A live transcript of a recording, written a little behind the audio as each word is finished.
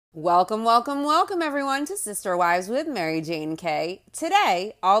Welcome, welcome, welcome everyone to Sister Wives with Mary Jane K.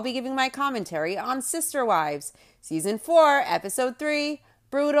 Today, I'll be giving my commentary on Sister Wives, Season 4, Episode 3,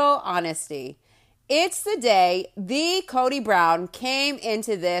 Brutal Honesty. It's the day the Cody Brown came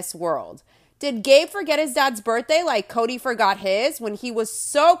into this world. Did Gabe forget his dad's birthday like Cody forgot his when he was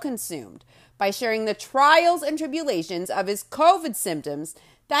so consumed by sharing the trials and tribulations of his COVID symptoms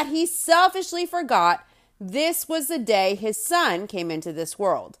that he selfishly forgot this was the day his son came into this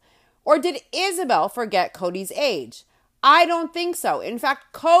world? Or did Isabel forget Cody's age? I don't think so. In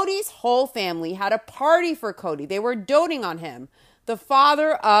fact, Cody's whole family had a party for Cody. They were doting on him, the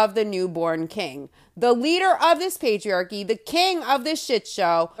father of the newborn king, the leader of this patriarchy, the king of this shit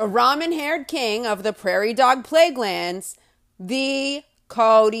show, the ramen-haired king of the prairie dog plaguelands, the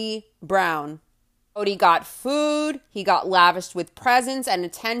Cody Brown. Cody got food. He got lavished with presents and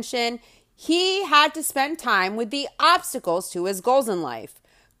attention. He had to spend time with the obstacles to his goals in life.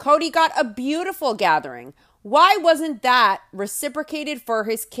 Cody got a beautiful gathering. Why wasn't that reciprocated for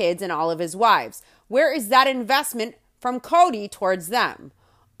his kids and all of his wives? Where is that investment from Cody towards them?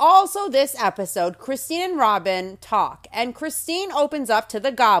 Also, this episode, Christine and Robin talk, and Christine opens up to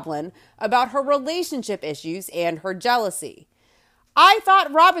the goblin about her relationship issues and her jealousy. I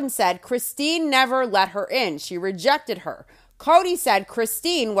thought Robin said Christine never let her in. She rejected her. Cody said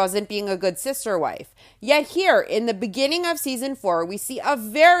Christine wasn't being a good sister wife. Yet here, in the beginning of season 4, we see a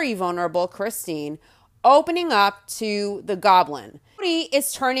very vulnerable Christine opening up to the goblin. Cody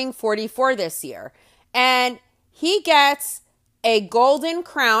is turning 44 this year, and he gets a golden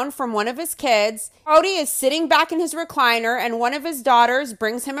crown from one of his kids. Cody is sitting back in his recliner, and one of his daughters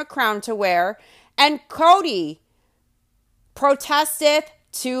brings him a crown to wear, and Cody protesteth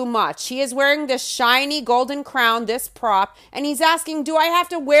too much. He is wearing this shiny golden crown, this prop, and he's asking, do I have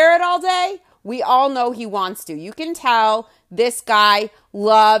to wear it all day? We all know he wants to. You can tell this guy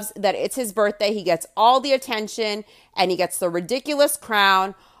loves that it's his birthday. He gets all the attention and he gets the ridiculous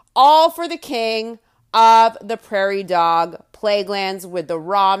crown, all for the king of the prairie dog plaguelands with the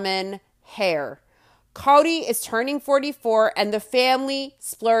ramen hair. Cody is turning 44 and the family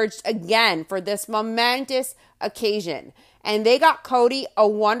splurged again for this momentous occasion. And they got Cody a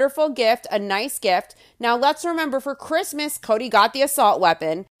wonderful gift, a nice gift. Now let's remember, for Christmas, Cody got the assault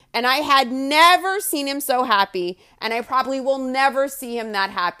weapon. And I had never seen him so happy. And I probably will never see him that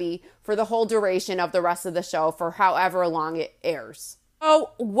happy for the whole duration of the rest of the show, for however long it airs.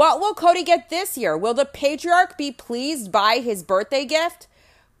 So what will Cody get this year? Will the patriarch be pleased by his birthday gift?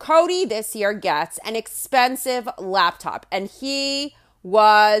 Cody this year gets an expensive laptop. And he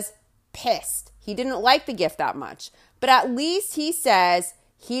was pissed. He didn't like the gift that much. But at least he says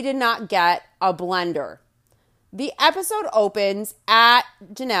he did not get a blender. The episode opens at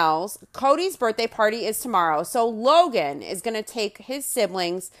Janelle's. Cody's birthday party is tomorrow, so Logan is going to take his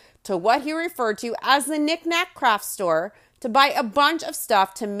siblings to what he referred to as the Knick-Knack craft store to buy a bunch of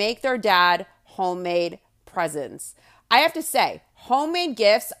stuff to make their dad homemade presents. I have to say, homemade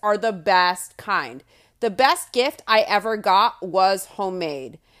gifts are the best kind. The best gift I ever got was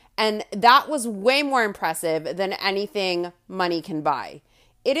homemade. And that was way more impressive than anything money can buy.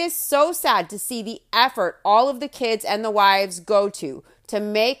 It is so sad to see the effort all of the kids and the wives go to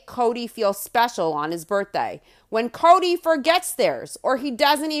make Cody feel special on his birthday, when Cody forgets theirs or he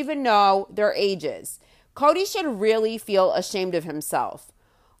doesn't even know their ages. Cody should really feel ashamed of himself.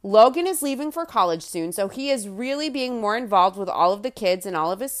 Logan is leaving for college soon, so he is really being more involved with all of the kids and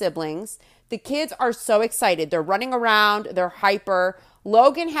all of his siblings. The kids are so excited. They're running around. They're hyper.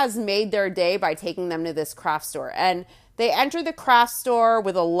 Logan has made their day by taking them to this craft store. And they enter the craft store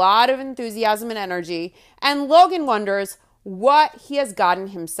with a lot of enthusiasm and energy. And Logan wonders what he has gotten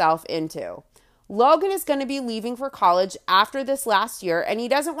himself into. Logan is going to be leaving for college after this last year, and he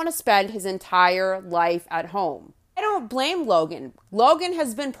doesn't want to spend his entire life at home. I don't blame Logan. Logan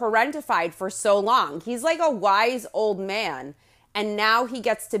has been parentified for so long. He's like a wise old man. And now he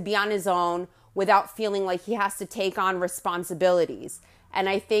gets to be on his own without feeling like he has to take on responsibilities. And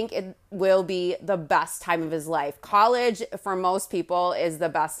I think it will be the best time of his life. College, for most people, is the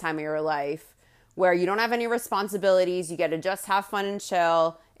best time of your life, where you don't have any responsibilities. You get to just have fun and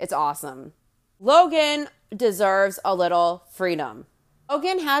chill. It's awesome. Logan deserves a little freedom.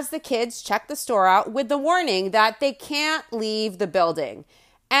 Logan has the kids check the store out with the warning that they can't leave the building.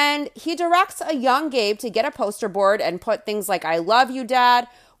 And he directs a young Gabe to get a poster board and put things like, I love you, Dad,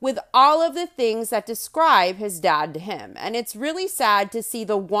 with all of the things that describe his dad to him. And it's really sad to see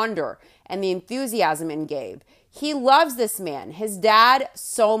the wonder and the enthusiasm in Gabe. He loves this man, his dad,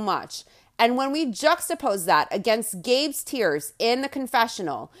 so much. And when we juxtapose that against Gabe's tears in the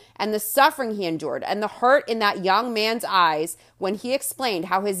confessional and the suffering he endured and the hurt in that young man's eyes when he explained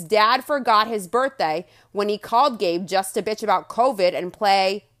how his dad forgot his birthday when he called Gabe just to bitch about COVID and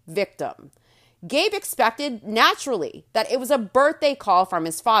play victim. Gabe expected naturally that it was a birthday call from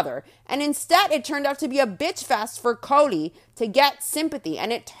his father, and instead it turned out to be a bitch fest for Cody to get sympathy,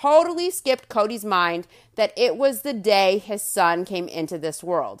 and it totally skipped Cody's mind that it was the day his son came into this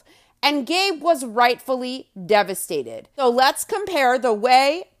world. And Gabe was rightfully devastated. So let's compare the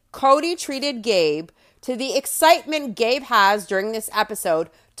way Cody treated Gabe to the excitement Gabe has during this episode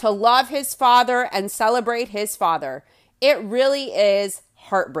to love his father and celebrate his father. It really is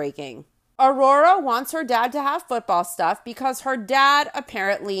heartbreaking. Aurora wants her dad to have football stuff because her dad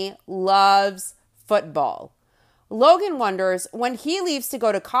apparently loves football. Logan wonders when he leaves to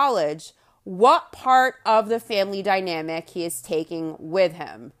go to college, what part of the family dynamic he is taking with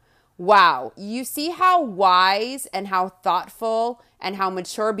him. Wow, you see how wise and how thoughtful and how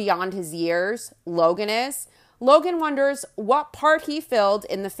mature beyond his years Logan is? Logan wonders what part he filled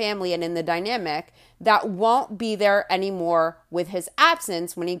in the family and in the dynamic that won't be there anymore with his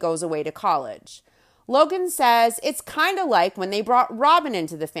absence when he goes away to college. Logan says it's kind of like when they brought Robin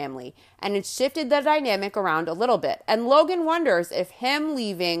into the family and it shifted the dynamic around a little bit. And Logan wonders if him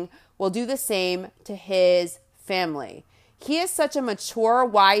leaving will do the same to his family. He is such a mature,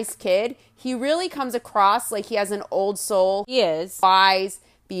 wise kid. He really comes across like he has an old soul. He is wise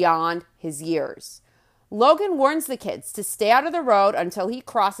beyond his years. Logan warns the kids to stay out of the road until he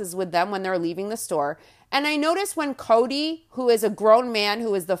crosses with them when they're leaving the store. And I notice when Cody, who is a grown man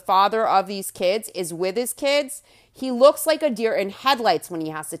who is the father of these kids, is with his kids, he looks like a deer in headlights when he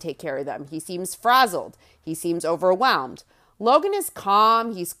has to take care of them. He seems frazzled. He seems overwhelmed. Logan is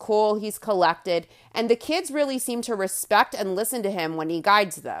calm, he's cool, he's collected, and the kids really seem to respect and listen to him when he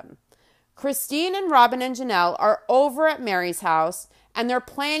guides them. Christine and Robin and Janelle are over at Mary's house, and they're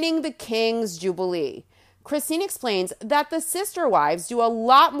planning the King's Jubilee. Christine explains that the sister wives do a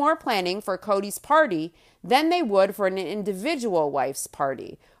lot more planning for Cody's party than they would for an individual wife's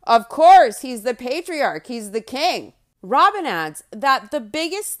party. Of course, he's the patriarch, he's the king. Robin adds that the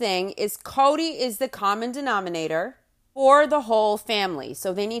biggest thing is Cody is the common denominator for the whole family.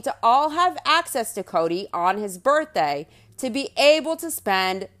 So they need to all have access to Cody on his birthday to be able to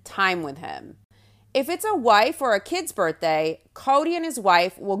spend time with him. If it's a wife or a kid's birthday, Cody and his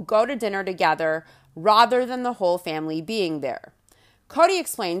wife will go to dinner together rather than the whole family being there. Cody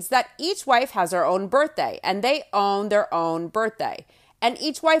explains that each wife has her own birthday and they own their own birthday. And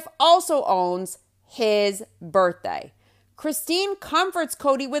each wife also owns his birthday. Christine comforts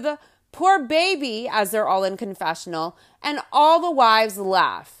Cody with a poor baby as they're all in confessional, and all the wives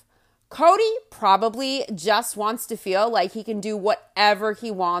laugh. Cody probably just wants to feel like he can do whatever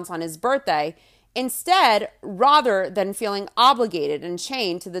he wants on his birthday, instead, rather than feeling obligated and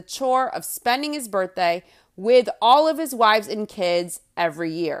chained to the chore of spending his birthday with all of his wives and kids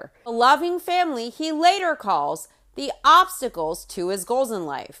every year. A loving family he later calls the obstacles to his goals in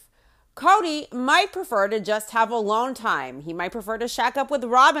life. Cody might prefer to just have alone time. He might prefer to shack up with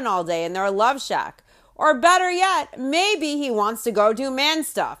Robin all day in their love shack. Or better yet, maybe he wants to go do man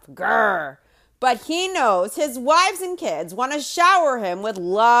stuff. Grr. But he knows his wives and kids want to shower him with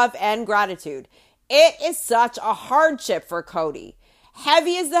love and gratitude. It is such a hardship for Cody.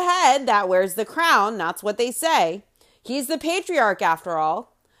 Heavy is the head that wears the crown, that's what they say. He's the patriarch after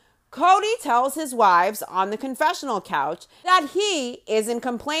all. Cody tells his wives on the confessional couch that he isn't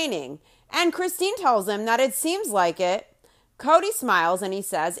complaining, and Christine tells him that it seems like it. Cody smiles and he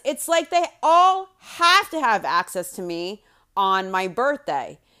says, it's like they all have to have access to me on my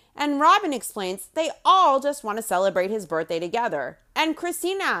birthday. And Robin explains they all just want to celebrate his birthday together. And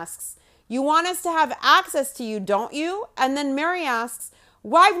Christine asks, you want us to have access to you, don't you? And then Mary asks,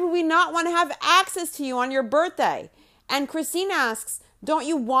 why would we not want to have access to you on your birthday? And Christine asks, don't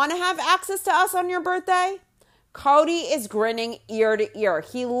you want to have access to us on your birthday? Cody is grinning ear to ear.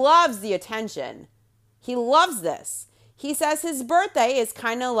 He loves the attention. He loves this. He says his birthday is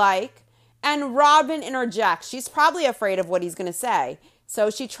kind of like, and Robin interjects. She's probably afraid of what he's going to say. So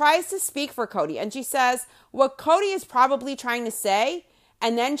she tries to speak for Cody and she says what Cody is probably trying to say.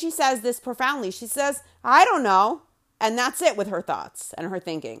 And then she says this profoundly. She says, I don't know. And that's it with her thoughts and her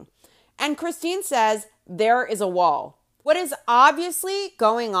thinking. And Christine says, there is a wall. What is obviously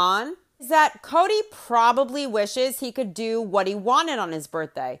going on is that Cody probably wishes he could do what he wanted on his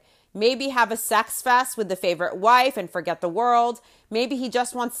birthday. Maybe have a sex fest with the favorite wife and forget the world. Maybe he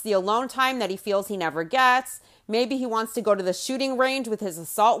just wants the alone time that he feels he never gets. Maybe he wants to go to the shooting range with his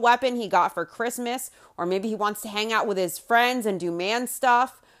assault weapon he got for Christmas. Or maybe he wants to hang out with his friends and do man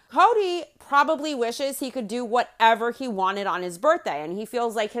stuff. Cody probably wishes he could do whatever he wanted on his birthday, and he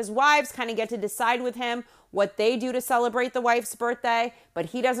feels like his wives kind of get to decide with him what they do to celebrate the wife's birthday, but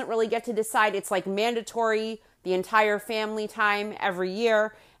he doesn't really get to decide. It's like mandatory, the entire family time every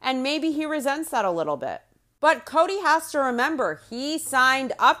year, and maybe he resents that a little bit. But Cody has to remember, he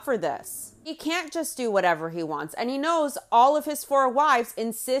signed up for this. He can't just do whatever he wants. And he knows all of his 4 wives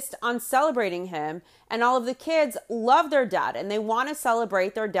insist on celebrating him. And all of the kids love their dad. And they want to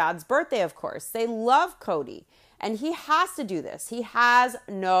celebrate their dad's birthday, of course. They love Cody. And he has to do this. He has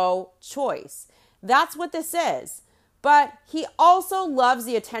no choice. That's what this is. But he also loves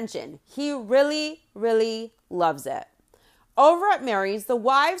the attention. He really, really loves it. Over at Mary's, the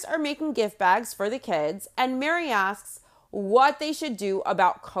wives are making gift bags for the kids, and Mary asks what they should do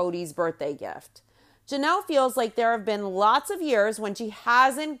about Cody's birthday gift. Janelle feels like there have been lots of years when she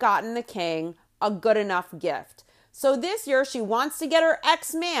hasn't gotten the king a good enough gift. So this year she wants to get her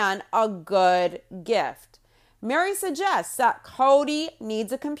ex-man a good gift. Mary suggests that Cody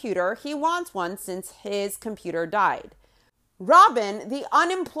needs a computer. He wants one since his computer died. Robin, the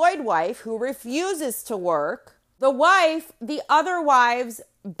unemployed wife who refuses to work, the other wives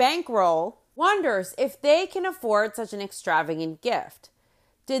bankroll, wonders if they can afford such an extravagant gift.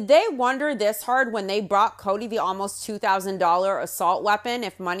 Did they wonder this hard when they bought Cody the almost $2,000 assault weapon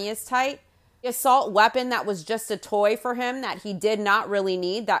if money is tight? The assault weapon that was just a toy for him that he did not really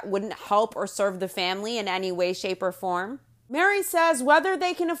need, that wouldn't help or serve the family in any way, shape, or form? Mary says whether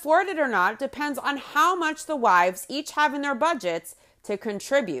they can afford it or not depends on how much the wives each have in their budgets to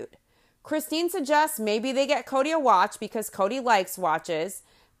contribute. Christine suggests maybe they get Cody a watch because Cody likes watches,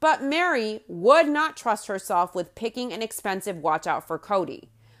 but Mary would not trust herself with picking an expensive watch out for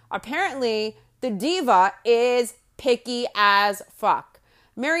Cody. Apparently, the diva is picky as fuck.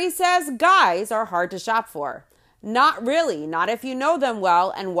 Mary says guys are hard to shop for. Not really, not if you know them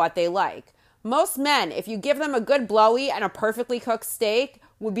well and what they like. Most men, if you give them a good blowy and a perfectly cooked steak,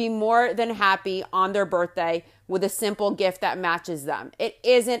 would be more than happy on their birthday with a simple gift that matches them. It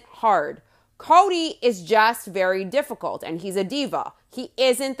isn't hard. Cody is just very difficult, and he's a diva. He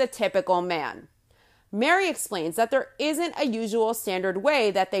isn't the typical man. Mary explains that there isn't a usual standard way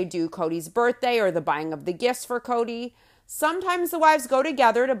that they do Cody's birthday or the buying of the gifts for Cody. Sometimes the wives go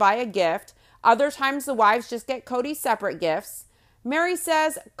together to buy a gift. Other times the wives just get Cody separate gifts. Mary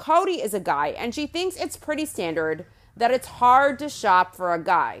says Cody is a guy, and she thinks it's pretty standard that it's hard to shop for a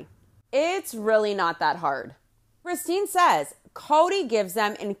guy. It's really not that hard. Christine says Cody gives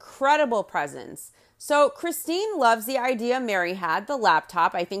them incredible presents. So Christine loves the idea Mary had, the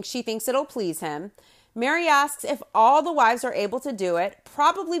laptop. I think she thinks it'll please him. Mary asks if all the wives are able to do it,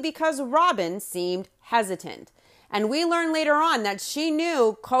 probably because Robin seemed hesitant. And we learn later on that she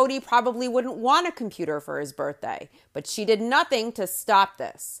knew Cody probably wouldn't want a computer for his birthday, but she did nothing to stop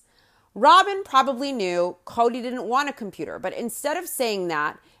this. Robin probably knew Cody didn't want a computer, but instead of saying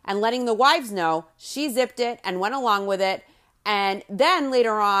that and letting the wives know, she zipped it and went along with it. And then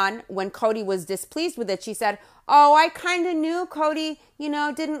later on, when Cody was displeased with it, she said, "Oh, I kind of knew Cody, he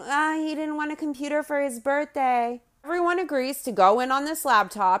didn't want a computer for his birthday." Everyone agrees to go in on this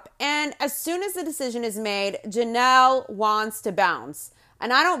laptop, and as soon as the decision is made, Janelle wants to bounce.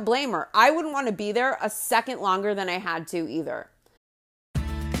 And I don't blame her. I wouldn't want to be there a second longer than I had to either.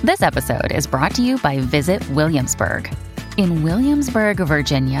 This episode is brought to you by Visit Williamsburg. In Williamsburg,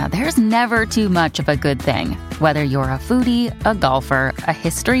 Virginia, there's never too much of a good thing. Whether you're a foodie, a golfer, a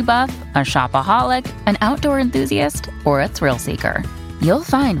history buff, a shopaholic, an outdoor enthusiast, or a thrill seeker, you'll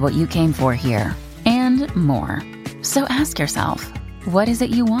find what you came for here and more. So ask yourself, what is it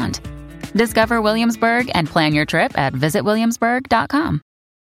you want? Discover Williamsburg and plan your trip at visitwilliamsburg.com.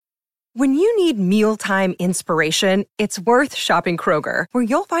 When you need mealtime inspiration, it's worth shopping Kroger, where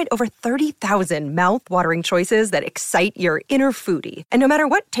you'll find over 30,000 mouth-watering choices that excite your inner foodie. And no matter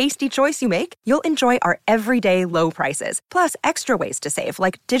what tasty choice you make, you'll enjoy our everyday low prices, plus extra ways to save,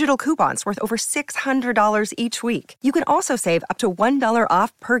 like digital coupons worth over $600 each week. You can also save up to $1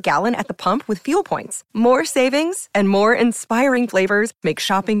 off per gallon at the pump with fuel points. More savings and more inspiring flavors make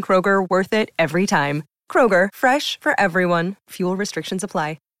shopping Kroger worth it every time. Kroger, fresh for everyone. Fuel restrictions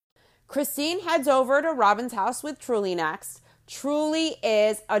apply. Christine heads over to Robin's house with Truly next. Truly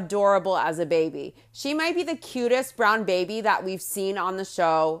is adorable as a baby. She might be the cutest brown baby that we've seen on the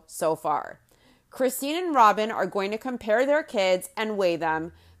show so far. Christine and Robin are going to compare their kids and weigh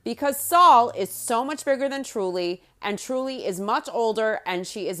them because Saul is so much bigger than Truly, and Truly is much older and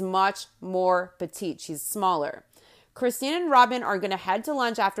she is much more petite. She's smaller. Christine and Robin are going to head to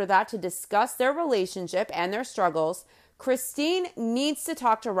lunch after that to discuss their relationship and their struggles. Christine needs to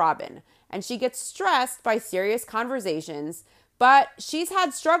talk to Robin, and she gets stressed by serious conversations, But she's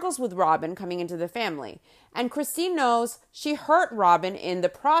had struggles with Robin coming into the family. And Christine knows she hurt Robin in the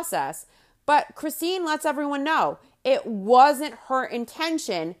process. But Christine lets everyone know it wasn't her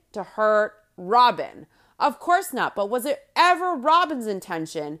intention to hurt Robin. Of course not. But was it ever Robin's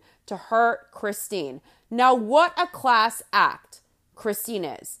intention to hurt Christine? Now, what a class act Christine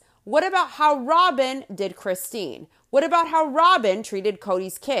is. What about how Robin did Christine? What about how Robin treated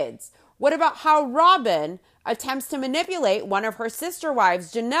Cody's kids? What about how Robin attempts to manipulate one of her sister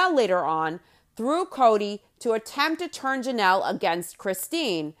wives, Janelle, later on, through Cody to attempt to turn Janelle against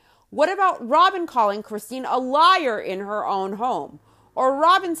Christine? What about Robin calling Christine a liar in her own home? Or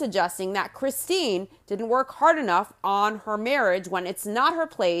Robin suggesting that Christine didn't work hard enough on her marriage when it's not her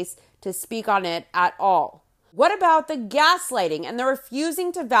place to speak on it at all? What about the gaslighting and the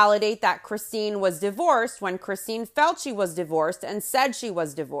refusing to validate that Christine was divorced when Christine felt she was divorced and said she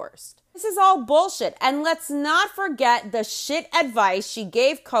was divorced? This is all bullshit. And let's not forget the shit advice she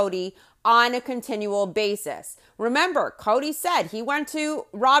gave Cody on a continual basis. Remember, Cody said he went to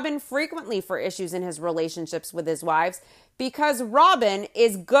Robin frequently for issues in his relationships with his wives because Robin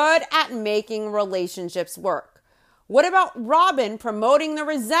is good at making relationships work. What about Robin promoting the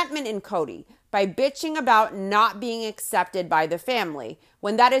resentment in Cody by bitching about not being accepted by the family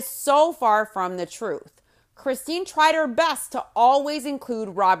when that is so far from the truth? Christine tried her best to always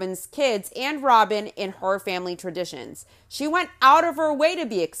include Robin's kids and Robin in her family traditions. She went out of her way to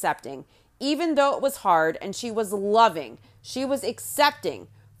be accepting, even though it was hard, and she was loving. She was accepting.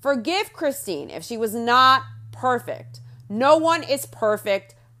 Forgive Christine if she was not perfect. No one is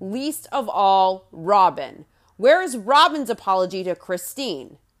perfect, least of all Robin. Where is Robin's apology to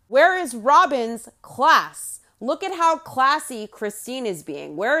Christine? Where is Robin's class? Look at how classy Christine is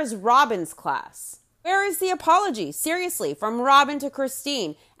being. Where is Robin's class? Where is the apology, seriously, from Robin to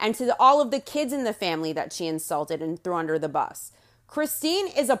Christine and to all of the kids in the family that she insulted and threw under the bus? Christine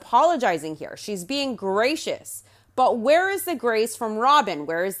is apologizing here. She's being gracious. But where is the grace from Robin?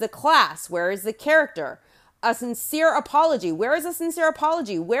 Where is the class? Where is the character? A sincere apology. Where is a sincere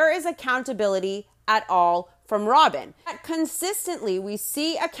apology? Where is accountability at all from Robin? Consistently, we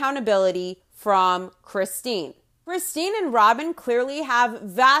see accountability from Christine. Christine and Robin clearly have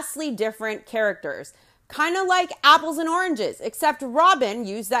vastly different characters, kind of like apples and oranges, except Robin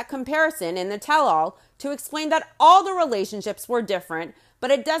used that comparison in the tell-all to explain that all the relationships were different,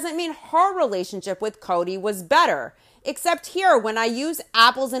 but it doesn't mean her relationship with Cody was better. Except here, when I use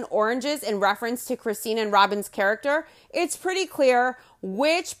apples and oranges in reference to Christine and Robin's character, it's pretty clear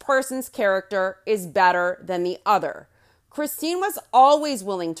which person's character is better than the other. Christine was always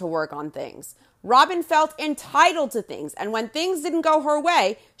willing to work on things. Robin felt entitled to things, and when things didn't go her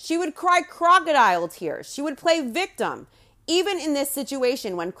way, she would cry crocodile tears. She would play victim. Even in this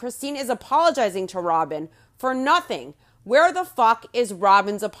situation, when Christine is apologizing to Robin for nothing, where the fuck is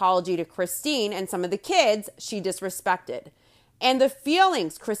Robin's apology to Christine and some of the kids she disrespected? And the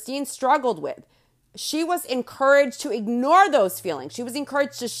feelings Christine struggled with, she was encouraged to ignore those feelings. She was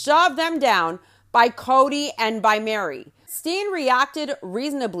encouraged to shove them down by Cody and by Mary. Christine reacted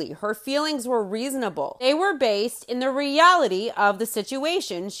reasonably. Her feelings were reasonable. They were based in the reality of the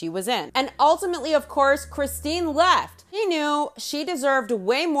situation she was in. And ultimately, of course, Christine left. She knew she deserved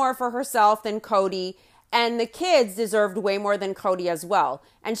way more for herself than Cody, and the kids deserved way more than Cody as well.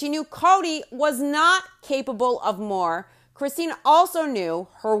 And she knew Cody was not capable of more. Christine also knew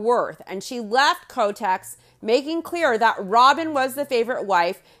her worth, and she left Kotex making clear that Robin was the favorite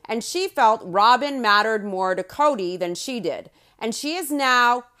wife, and she felt Robin mattered more to Cody than she did. And she is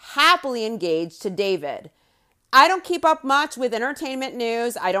now happily engaged to David. I don't keep up much with entertainment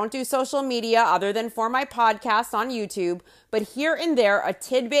news. I don't do social media other than for my podcast on YouTube. But here and there, a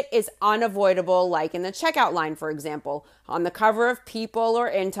tidbit is unavoidable, like in the checkout line, for example, on the cover of People or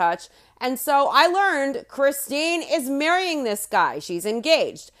In Touch. And so I learned Christine is marrying this guy. She's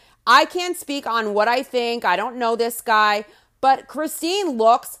engaged. I can't speak on what I think. I don't know this guy. But Christine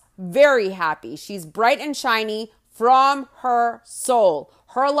looks very happy. She's bright and shiny from her soul.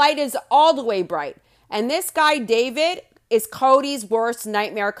 Her light is all the way bright. And this guy, David, is Cody's worst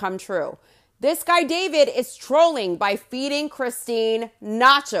nightmare come true. This guy, David, is trolling by feeding Christine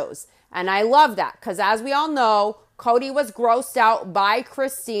nachos. And I love that because, as we all know, Cody was grossed out by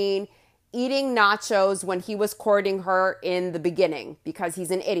Christine eating nachos when he was courting her in the beginning because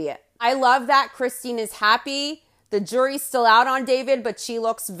he's an idiot. I love that Christine is happy. The jury's still out on David, but she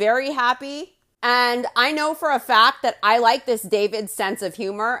looks very happy. And I know for a fact that I like this David's sense of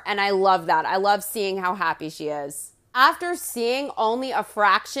humor, and I love that. I love seeing how happy she is. After seeing only a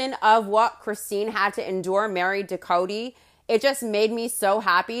fraction of what Christine had to endure married to Cody, it just made me so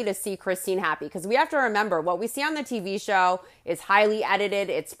happy to see Christine happy, because we have to remember what we see on the TV show is highly edited,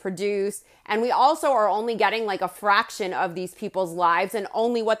 it's produced, and we also are only getting like a fraction of these people's lives and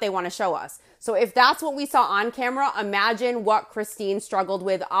only what they want to show us. So if that's what we saw on camera, imagine what Christine struggled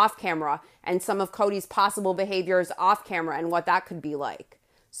with off camera and some of Cody's possible behaviors off camera and what that could be like.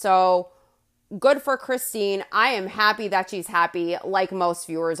 So good for Christine. I am happy that she's happy, like most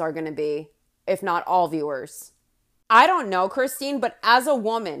viewers are going to be, if not all viewers. I don't know Christine, but as a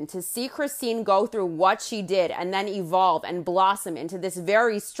woman, to see Christine go through what she did and then evolve and blossom into this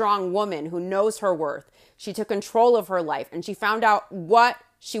very strong woman who knows her worth. She took control of her life and she found out what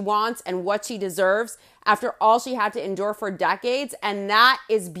she wants and what she deserves after all she had to endure for decades. And that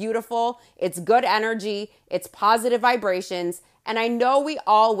is beautiful. It's good energy. It's positive vibrations. And I know we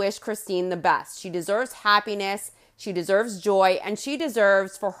all wish Christine the best. She deserves happiness. She deserves joy. And she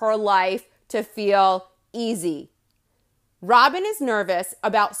deserves for her life to feel easy. Robin is nervous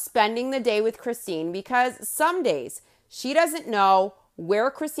about spending the day with Christine because some days she doesn't know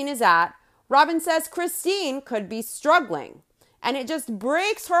where Christine is at. Robin says Christine could be struggling, and it just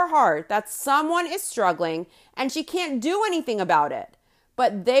breaks her heart that someone is struggling and she can't do anything about it.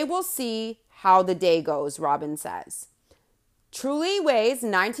 But they will see how the day goes, Robin says. Truly weighs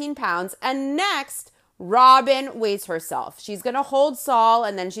 19 pounds, and next, Robin weighs herself. She's going to hold Saul,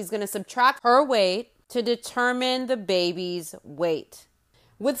 and then she's going to subtract her weight to determine the baby's weight.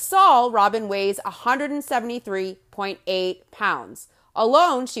 With Saul, Robin weighs 173.8 pounds.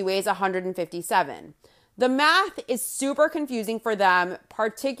 Alone, she weighs 157. The math is super confusing for them,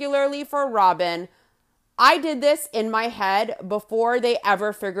 particularly for Robin. I did this in my head before they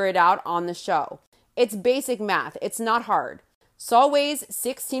ever figure it out on the show. It's basic math. It's not hard. Saul weighs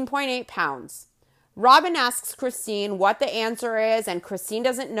 16.8 pounds. Robin asks Christine what the answer is, and Christine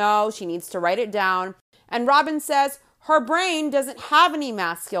doesn't know. She needs to write it down. And Robin says her brain doesn't have any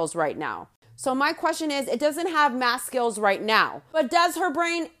math skills right now. So my question is, it doesn't have math skills right now, but does her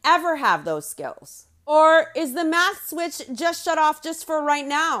brain ever have those skills? Or is the math switch just shut off just for right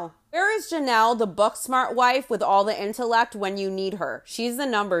now? Where is Janelle, the book smart wife with all the intellect, when you need her? She's the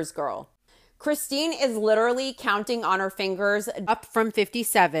numbers girl. Christine is literally counting on her fingers up from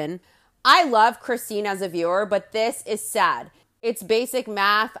 57. I love Christine as a viewer, but this is sad. It's basic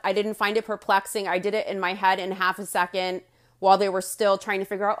math. I didn't find it perplexing. I did it in my head in half a second while they were still trying to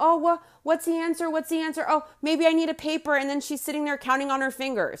figure out, oh, what's the answer? What's the answer? Oh, maybe I need a paper. And then she's sitting there counting on her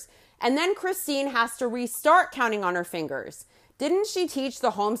fingers. And then Christine has to restart counting on her fingers. Didn't she teach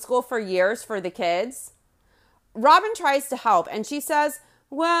the homeschool for years for the kids? Robin tries to help, and she says,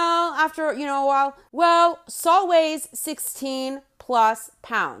 well, after, a while, Saul weighs 16 plus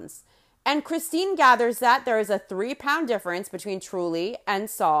pounds. And Christine gathers that there is a 3-pound difference between Truly and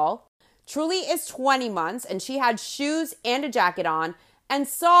Saul. Truly is 20 months, and she had shoes and a jacket on, and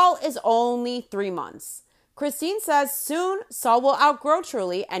Saul is only 3 months. Christine says soon Saul will outgrow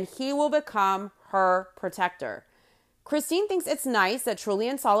Truly, and he will become her protector. Christine thinks it's nice that Truly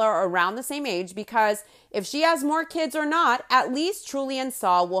and Saul are around the same age, because if she has more kids or not, at least Truly and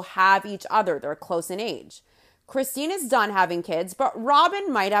Saul will have each other. They're close in age. Christine is done having kids, but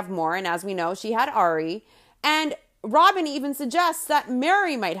Robin might have more, and as we know, she had Ari. And Robin even suggests that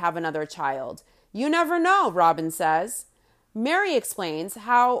Mary might have another child. You never know, Robin says. Mary explains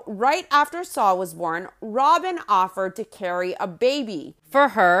how right after Saul was born, Robin offered to carry a baby for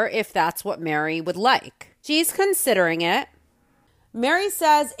her if that's what Mary would like. She's considering it. Mary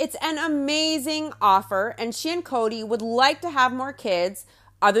says it's an amazing offer, and she and Cody would like to have more kids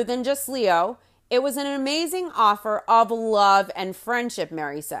other than just Leo. It was an amazing offer of love and friendship,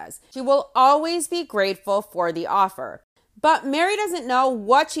 Mary says. She will always be grateful for the offer. But Mary doesn't know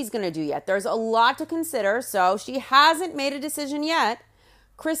what she's going to do yet. There's a lot to consider, so she hasn't made a decision yet.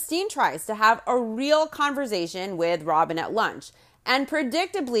 Christine tries to have a real conversation with Robin at lunch. And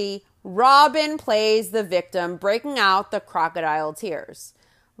predictably, Robin plays the victim, breaking out the crocodile tears.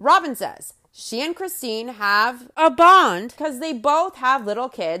 Robin says she and Christine have a bond because they both have little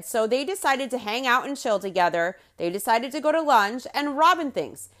kids, so they decided to hang out and chill together. They decided to go to lunch, and Robin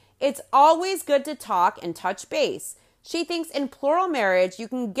thinks it's always good to talk and touch base. She thinks in plural marriage, you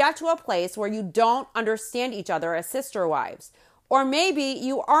can get to a place where you don't understand each other as sister wives, or maybe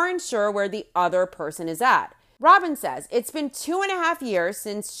you aren't sure where the other person is at. Robin says it's been 2.5 years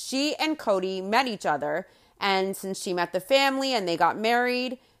since she and Cody met each other, and since she met the family and they got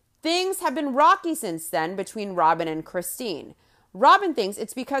married. Things have been rocky since then between Robin and Christine. Robin thinks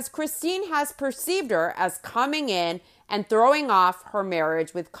it's because Christine has perceived her as coming in and throwing off her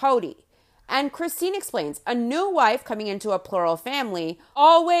marriage with Cody. And Christine explains a new wife coming into a plural family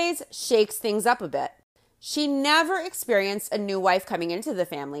always shakes things up a bit. She never experienced a new wife coming into the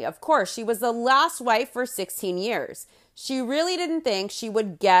family. Of course, she was the last wife for 16 years. She really didn't think she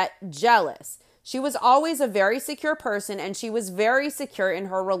would get jealous. She was always a very secure person, and she was very secure in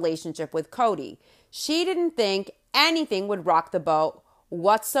her relationship with Cody. She didn't think anything would rock the boat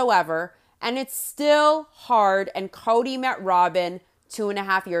whatsoever, and it's still hard. And Cody met Robin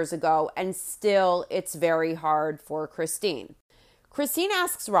 2.5 years ago, and still it's very hard for Christine. Christine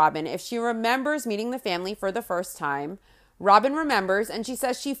asks Robin if she remembers meeting the family for the first time. Robin remembers, and she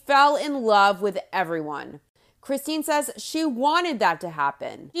says she fell in love with everyone. Christine says she wanted that to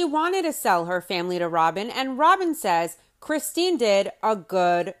happen. She wanted to sell her family to Robin, and Robin says Christine did a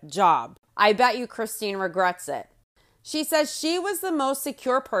good job. I bet you Christine regrets it. She says she was the most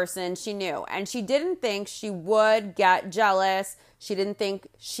secure person she knew, and she didn't think she would get jealous. She didn't think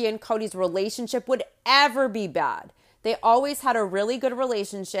she and Cody's relationship would ever be bad. They always had a really good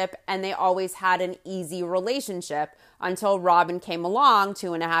relationship, and they always had an easy relationship until Robin came along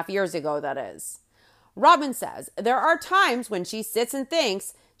 2.5 years ago, that is. Robin says there are times when she sits and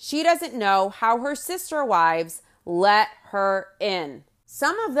thinks she doesn't know how her sister wives let her in.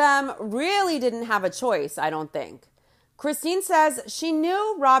 Some of them really didn't have a choice, I don't think. Christine says she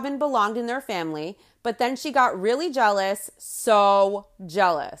knew Robin belonged in their family, but then she got really jealous, so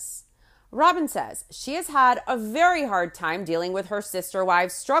jealous. Robin says she has had a very hard time dealing with her sister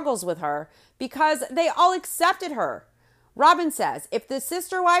wives' struggles with her because they all accepted her. Robin says if the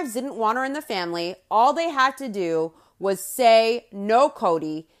sister wives didn't want her in the family, all they had to do was say no,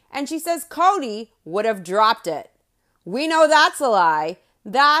 Cody, and she says Cody would have dropped it. We know that's a lie.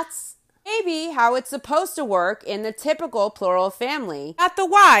 That's maybe how it's supposed to work in the typical plural family, that the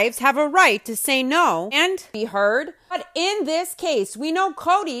wives have a right to say no and be heard. But in this case, we know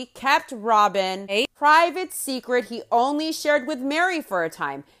Cody kept Robin a private secret he only shared with Mary for a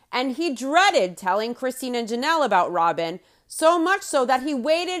time, and he dreaded telling Christine and Janelle about Robin, so much so that he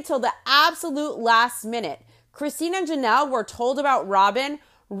waited till the absolute last minute. Christine and Janelle were told about Robin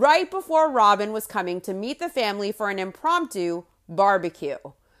right before Robin was coming to meet the family for an impromptu barbecue.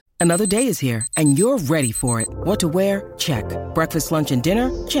 Another day is here, and you're ready for it. What to wear? Check. Breakfast, lunch, and dinner?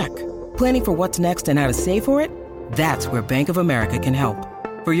 Check. Planning for what's next and how to save for it? That's where Bank of America can help.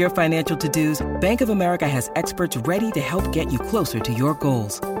 For your financial to-dos, Bank of America has experts ready to help get you closer to your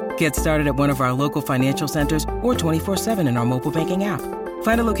goals. Get started at one of our local financial centers or 24/7 in our mobile banking app.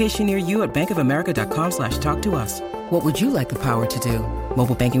 Find a location near you at bankofamerica.com/talktous. What would you like the power to do?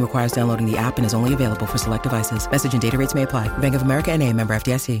 Mobile banking requires downloading the app and is only available for select devices. Message and data rates may apply. Bank of America N.A., member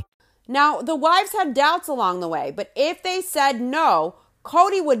FDIC. Now, the wives had doubts along the way, but if they said no,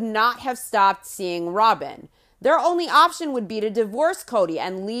 Cody would not have stopped seeing Robin. Their only option would be to divorce Cody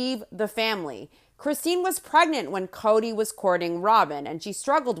and leave the family. Christine was pregnant when Cody was courting Robin, and she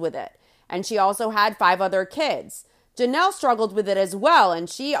struggled with it. And she also had 5 other kids. Janelle struggled with it as well, and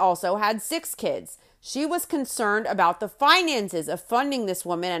she also had 6 kids. She was concerned about the finances of funding this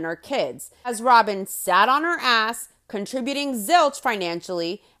woman and her kids, as Robin sat on her ass, contributing zilch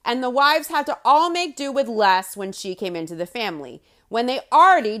financially, and the wives had to all make do with less when she came into the family, when they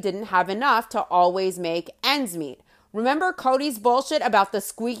already didn't have enough to always make ends meet. Remember Cody's bullshit about the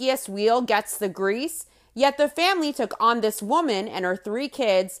squeakiest wheel gets the grease? Yet the family took on this woman and her 3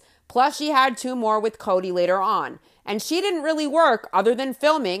 kids, plus she had 2 more with Cody later on. And she didn't really work other than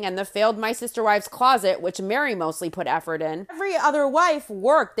filming and the failed My Sister Wives Closet, which Mary mostly put effort in. Every other wife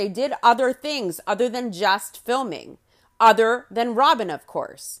worked. They did other things other than just filming. Other than Robin, of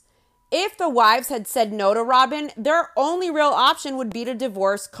course. If the wives had said no to Robin, their only real option would be to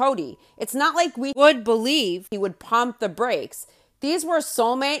divorce Cody. It's not like we would believe he would pump the brakes. These were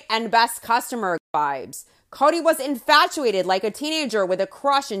soulmate and best customer vibes. Cody was infatuated like a teenager with a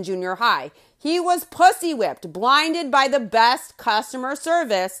crush in junior high. He was pussy whipped, blinded by the best customer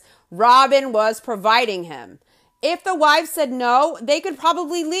service Robin was providing him. If the wives said no, they could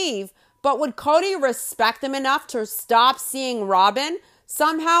probably leave, but would Cody respect them enough to stop seeing Robin?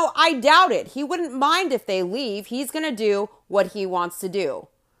 Somehow, I doubt it. He wouldn't mind if they leave. He's going to do what he wants to do.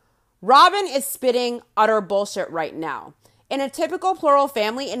 Robin is spitting utter bullshit right now. In a typical plural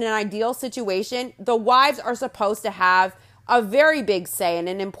family, in an ideal situation, the wives are supposed to have a very big say and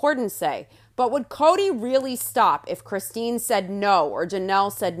an important say. But would Cody really stop if Christine said no or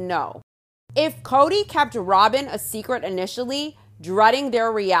Janelle said no? If Cody kept Robin a secret initially, dreading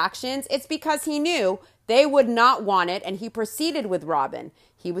their reactions, it's because he knew they would not want it, and he proceeded with Robin.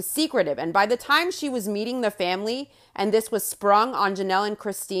 He was secretive, and by the time she was meeting the family, and this was sprung on Janelle and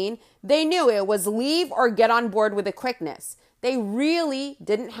Christine, they knew it was leave or get on board with a quickness. They really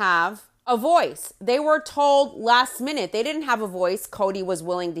didn't have a voice. They were told last minute they didn't have a voice Cody was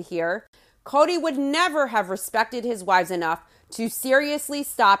willing to hear. Cody would never have respected his wives enough to seriously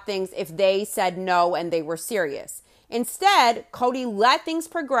stop things if they said no and they were serious. Instead, Cody let things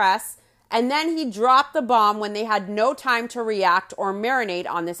progress, and then he dropped the bomb when they had no time to react or marinate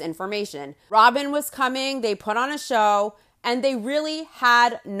on this information. Robin was coming, they put on a show, and they really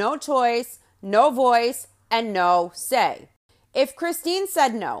had no choice, no voice, and no say. If Christine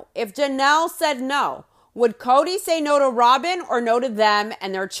said no, if Janelle said no, would Cody say no to Robin or no to them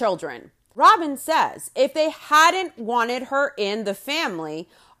and their children? Robin says if they hadn't wanted her in the family,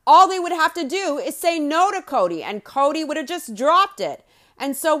 all they would have to do is say no to Cody, and Cody would have just dropped it.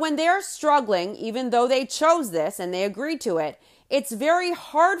 And so when they're struggling, even though they chose this and they agreed to it, it's very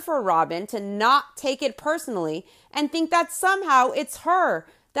hard for Robin to not take it personally and think that somehow it's her,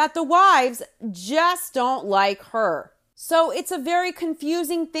 that the wives just don't like her. So it's a very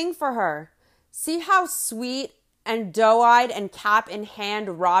confusing thing for her. See how sweet and doe-eyed and cap in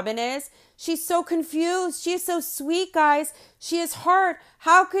hand Robin is? She's so confused. She is so sweet, guys. She is hurt.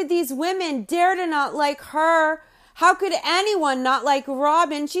 How could these women dare to not like her? How could anyone not like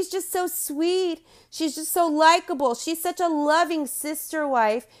Robin? She's just so sweet. She's just so likable. She's such a loving sister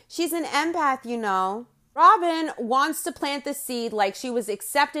wife. She's an empath, you know. Robin wants to plant the seed like she was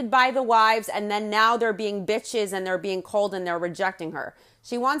accepted by the wives, and then now they're being bitches and they're being cold and they're rejecting her.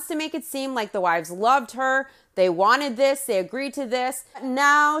 She wants to make it seem like the wives loved her. They wanted this. They agreed to this.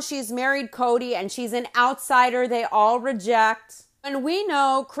 Now she's married Cody and she's an outsider they all reject. And we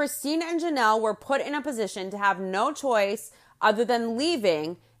know Christine and Janelle were put in a position to have no choice other than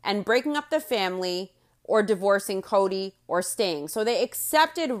leaving and breaking up the family or divorcing Cody or staying. So they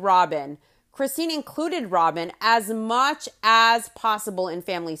accepted Robin. Christine included Robin as much as possible in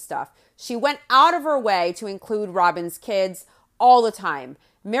family stuff. She went out of her way to include Robin's kids all the time.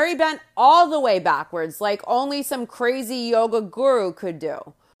 Mary bent all the way backwards like only some crazy yoga guru could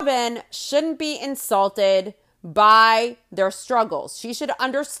do. Robin shouldn't be insulted by their struggles. She should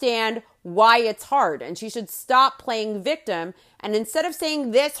understand why it's hard, and she should stop playing victim. And instead of saying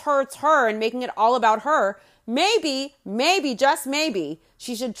this hurts her and making it all about her, maybe, just maybe,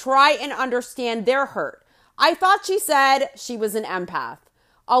 she should try and understand their hurt. I thought she said she was an empath.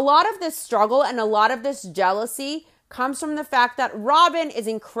 A lot of this struggle and a lot of this jealousy comes from the fact that Robin is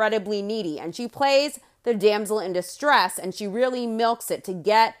incredibly needy, and she plays the damsel in distress, and she really milks it to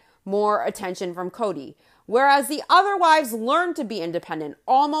get more attention from Cody. Whereas the other wives learn to be independent,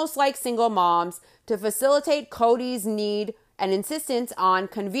 almost like single moms, to facilitate Cody's need and insistence on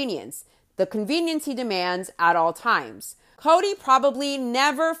convenience, the convenience he demands at all times. Cody probably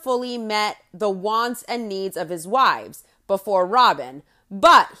never fully met the wants and needs of his wives before Robin,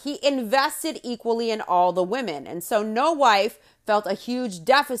 but he invested equally in all the women. And so no wife felt a huge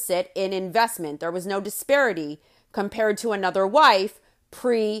deficit in investment. There was no disparity compared to another wife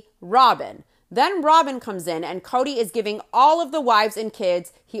pre-Robin. Then Robin comes in and Cody is giving all of the wives and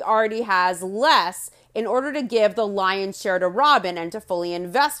kids he already has less in order to give the lion's share to Robin and to fully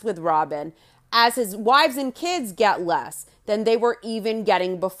invest with Robin, as his wives and kids get less than they were even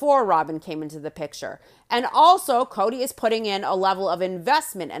getting before Robin came into the picture. And also Cody is putting in a level of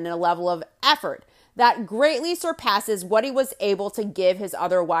investment and a level of effort that greatly surpasses what he was able to give his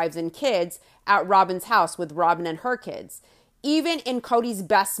other wives and kids at Robin's house with Robin and her kids. Even in Cody's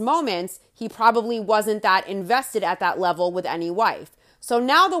best moments, he probably wasn't that invested at that level with any wife. So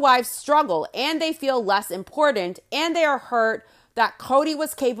now the wives struggle and they feel less important and they are hurt that Cody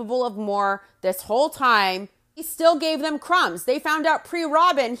was capable of more this whole time. He still gave them crumbs. They found out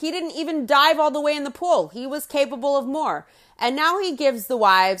pre-Robin he didn't even dive all the way in the pool. He was capable of more. And now he gives the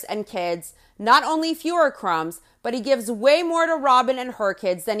wives and kids not only fewer crumbs, but he gives way more to Robin and her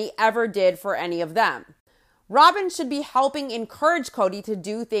kids than he ever did for any of them. Robin should be helping encourage Cody to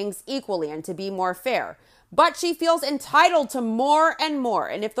do things equally and to be more fair. But she feels entitled to more and more.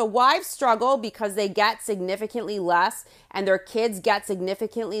 And if the wives struggle because they get significantly less and their kids get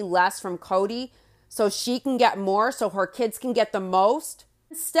significantly less from Cody, so she can get more, so her kids can get the most,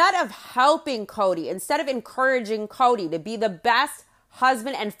 instead of helping Cody, instead of encouraging Cody to be the best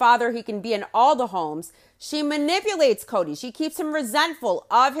husband and father he can be in all the homes, she manipulates Cody. She keeps him resentful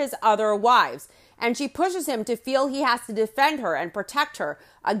of his other wives. And she pushes him to feel he has to defend her and protect her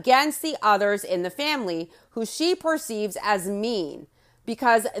against the others in the family who she perceives as mean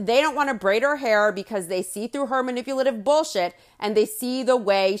because they don't want to braid her hair because they see through her manipulative bullshit and they see the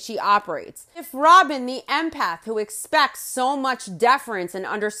way she operates. If Robin, the empath who expects so much deference and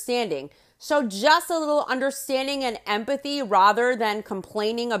understanding, showed just a little understanding and empathy rather than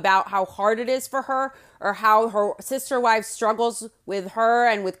complaining about how hard it is for her or how her sister wife struggles with her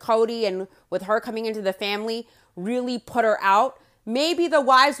and with Cody and with her coming into the family really put her out, maybe the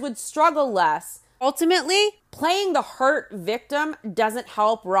wives would struggle less. Ultimately, playing the hurt victim doesn't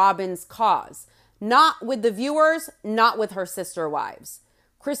help Robin's cause. Not with the viewers, not with her sister wives.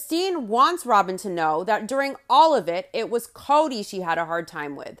 Christine wants Robin to know that during all of it, it was Cody she had a hard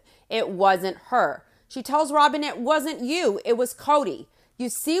time with. It wasn't her. She tells Robin it wasn't you, it was Cody. You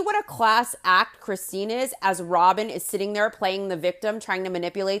see what a class act Christine is as Robin is sitting there playing the victim, trying to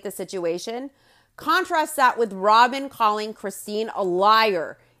manipulate the situation? Contrast that with Robin calling Christine a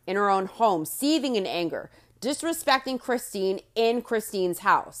liar in her own home, seething in anger, disrespecting Christine in Christine's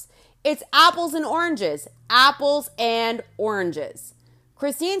house. It's apples and oranges, apples and oranges.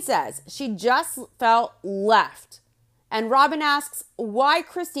 Christine says she just felt left. And Robin asks why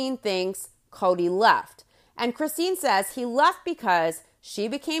Christine thinks Cody left. And Christine says he left because she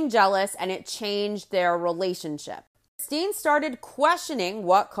became jealous and it changed their relationship. Christine started questioning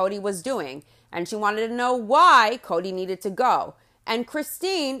what Cody was doing, and she wanted to know why Cody needed to go. And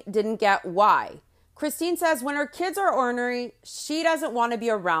Christine didn't get why. Christine says when her kids are ornery, she doesn't want to be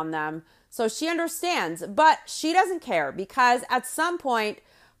around them. So she understands, but she doesn't care because at some point,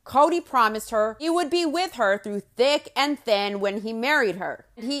 Cody promised her he would be with her through thick and thin when he married her.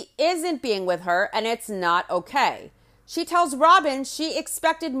 He isn't being with her, and it's not okay. She tells Robin she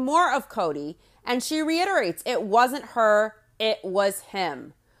expected more of Cody, and she reiterates it wasn't her, it was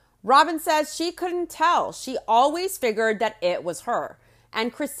him. Robin says she couldn't tell. She always figured that it was her.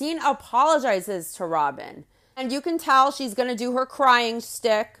 And Christine apologizes to Robin. And you can tell she's going to do her crying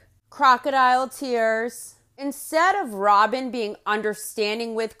stick, crocodile tears. Instead of Robin being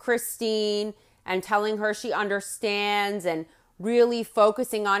understanding with Christine and telling her she understands and really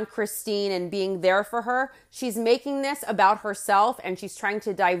focusing on Christine and being there for her, she's making this about herself and she's trying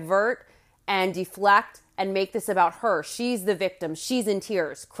to divert and deflect and make this about her. She's the victim. She's in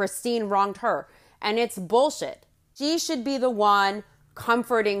tears. Christine wronged her. And it's bullshit. She should be the one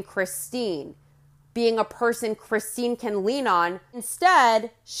comforting Christine, being a person Christine can lean on.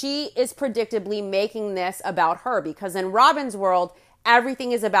 Instead, she is predictably making this about her because in Robin's world,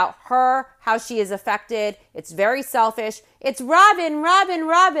 everything is about her, how she is affected. It's very selfish. It's Robin, Robin,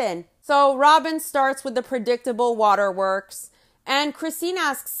 Robin. So Robin starts with the predictable waterworks. And Christine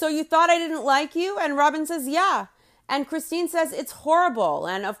asks, so you thought I didn't like you? And Robin says, yeah. And Christine says, it's horrible.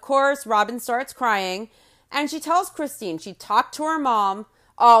 And of course, Robin starts crying. And she tells Christine she talked to her mom.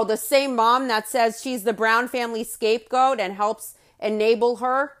 Oh, the same mom that says she's the Brown family scapegoat and helps enable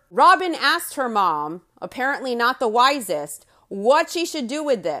her. Robin asked her mom, apparently not the wisest, what she should do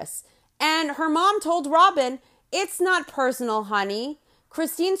with this. And her mom told Robin, it's not personal, honey.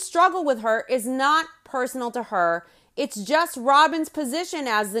 Christine's struggle with her is not personal to her. It's just Robin's position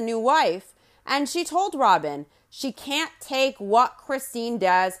as the new wife. And she told Robin she can't take what Christine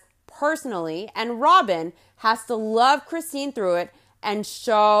does personally, and Robin has to love Christine through it and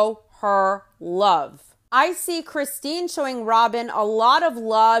show her love. I see Christine showing Robin a lot of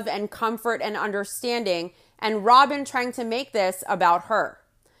love and comfort and understanding, and Robin trying to make this about her.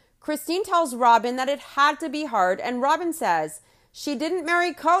 Christine tells Robin that it had to be hard, and Robin says she didn't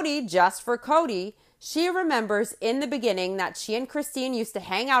marry Cody just for Cody. She remembers in the beginning that she and Christine used to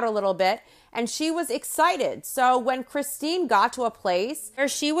hang out a little bit, and she was excited. So when Christine got to a place where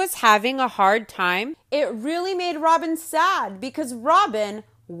she was having a hard time, it really made Robin sad because Robin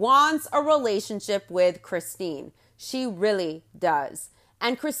wants a relationship with Christine. She really does.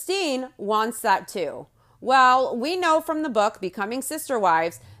 And Christine wants that too. Well, we know from the book, Becoming Sister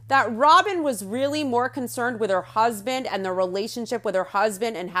Wives, that Robin was really more concerned with her husband and the relationship with her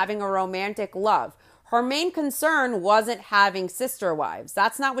husband and having a romantic love. Her main concern wasn't having sister wives.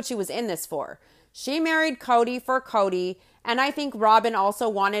 That's not what she was in this for. She married Cody for Cody, and I think Robin also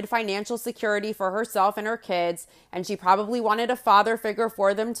wanted financial security for herself and her kids, and she probably wanted a father figure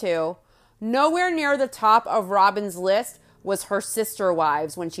for them too. Nowhere near the top of Robin's list was her sister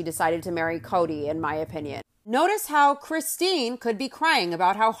wives when she decided to marry Cody, in my opinion. Notice how Christine could be crying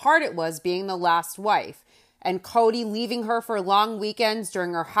about how hard it was being the last wife, and Cody leaving her for long weekends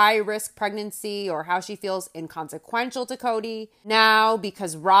during her high-risk pregnancy, or how she feels inconsequential to Cody. Now,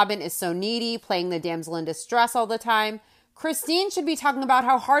 because Robin is so needy, playing the damsel in distress all the time, Christine should be talking about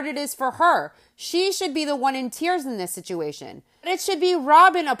how hard it is for her. She should be the one in tears in this situation. But it should be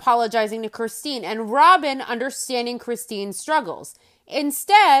Robin apologizing to Christine and Robin understanding Christine's struggles.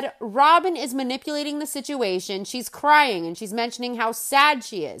 Instead, Robin is manipulating the situation. She's crying and she's mentioning how sad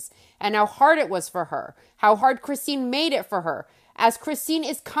she is and how hard it was for her, how hard Christine made it for her, as Christine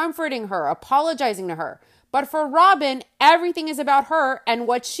is comforting her, apologizing to her. But for Robin, everything is about her and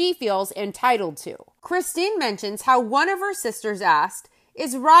what she feels entitled to. Christine mentions how one of her sisters asked,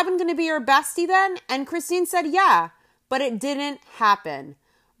 "Is Robin going to be your bestie then?" And Christine said, "Yeah." but it didn't happen.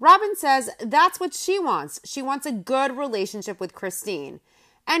 Robin says that's what she wants. She wants a good relationship with Christine.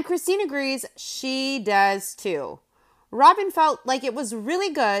 And Christine agrees she does too. Robin felt like it was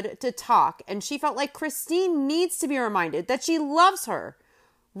really good to talk, and she felt like Christine needs to be reminded that she loves her.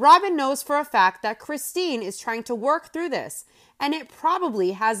 Robin knows for a fact that Christine is trying to work through this, and it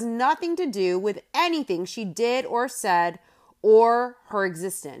probably has nothing to do with anything she did or said or her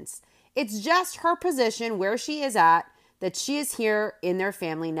existence. It's just her position where she is at, that she is here in their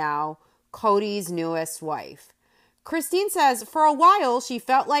family now, Cody's newest wife. Christine says for a while she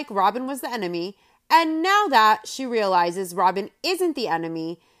felt like Robin was the enemy, and now that she realizes Robin isn't the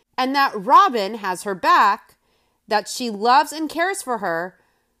enemy and that Robin has her back, that she loves and cares for her,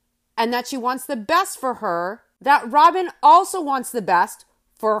 and that she wants the best for her, that Robin also wants the best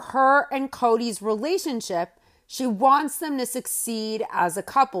for her and Cody's relationship. She wants them to succeed as a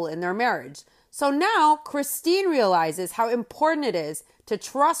couple in their marriage. So now Christine realizes how important it is to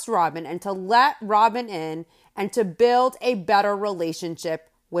trust Robin and to let Robin in and to build a better relationship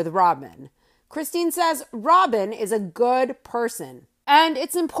with Robin. Christine says Robin is a good person and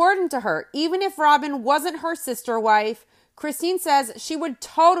it's important to her. Even if Robin wasn't her sister wife, Christine says she would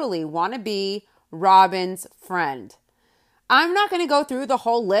totally want to be Robin's friend. I'm not going to go through the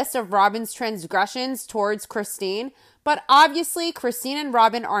whole list of Robin's transgressions towards Christine, but obviously Christine and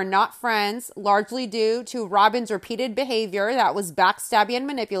Robin are not friends, largely due to Robin's repeated behavior that was backstabby and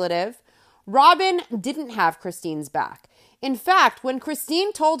manipulative. Robin didn't have Christine's back. In fact, when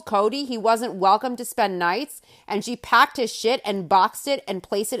Christine told Cody he wasn't welcome to spend nights and she packed his shit and boxed it and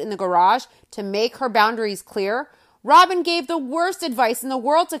placed it in the garage to make her boundaries clear, Robin gave the worst advice in the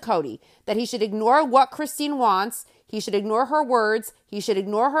world to Cody, that he should ignore what Christine wants, he should ignore her words, he should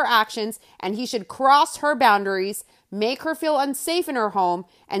ignore her actions, and he should cross her boundaries, make her feel unsafe in her home,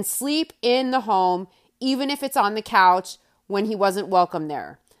 and sleep in the home, even if it's on the couch when he wasn't welcome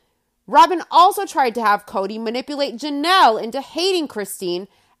there. Robin also tried to have Cody manipulate Janelle into hating Christine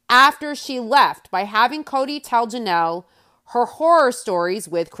after she left by having Cody tell Janelle her horror stories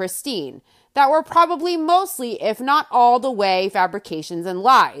with Christine that were probably mostly, if not all the way, fabrications and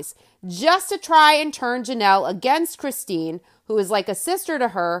lies, just to try and turn Janelle against Christine, who is like a sister to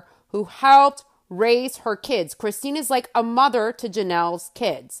her, who helped raise her kids. Christine is like a mother to Janelle's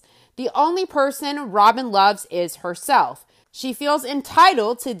kids. The only person Robin loves is herself. She feels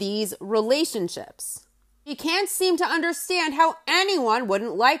entitled to these relationships. She can't seem to understand how anyone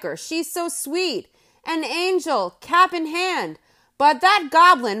wouldn't like her. She's so sweet, an angel, cap in hand. But that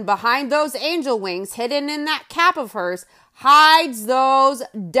goblin behind those angel wings, hidden in that cap of hers, hides those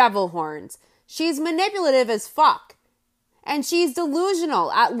devil horns. She's manipulative as fuck. And she's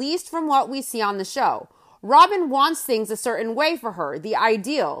delusional, at least from what we see on the show. Robin wants things a certain way for her, the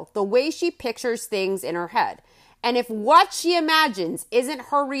ideal, the way she pictures things in her head. And if what she imagines isn't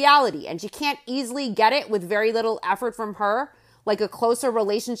her reality and she can't easily get it with very little effort from her, like a closer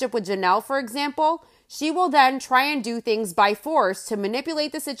relationship with Janelle, for example, she will then try and do things by force to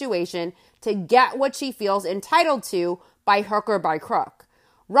manipulate the situation to get what she feels entitled to by hook or by crook.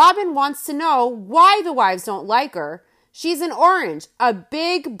 Robin wants to know why the wives don't like her. She's an orange, a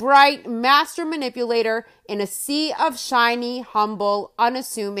big, bright master manipulator in a sea of shiny, humble,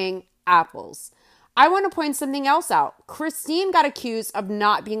 unassuming apples. I want to point something else out. Christine got accused of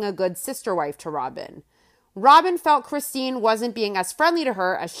not being a good sister wife to Robin. Robin felt Christine wasn't being as friendly to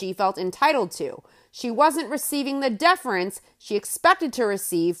her as she felt entitled to. She wasn't receiving the deference she expected to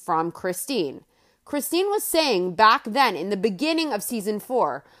receive from Christine. Christine was saying back then in the beginning of season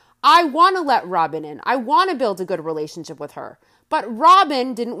 4, I want to let Robin in. I want to build a good relationship with her. But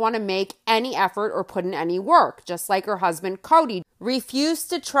Robin didn't want to make any effort or put in any work, just like her husband Cody refused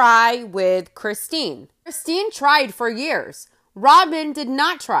to try with Christine. Christine tried for years. Robin did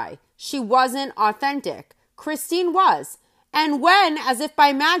not try. She wasn't authentic. Christine was. And when, as if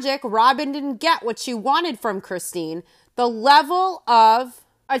by magic, Robin didn't get what she wanted from Christine, the level of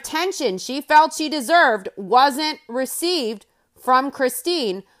attention she felt she deserved wasn't received from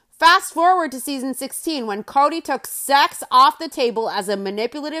Christine. Fast forward to season 16 when Cody took sex off the table as a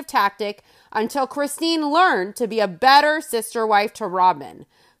manipulative tactic until Christine learned to be a better sister wife to Robin.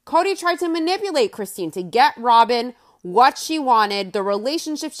 Cody tried to manipulate Christine to get Robin what she wanted, the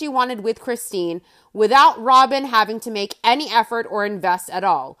relationship she wanted with Christine, without Robin having to make any effort or invest at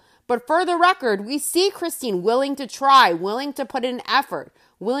all. But for the record, we see Christine willing to try, willing to put in effort,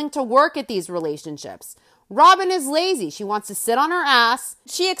 willing to work at these relationships. Robin is lazy. She wants to sit on her ass.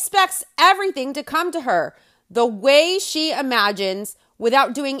 She expects everything to come to her the way she imagines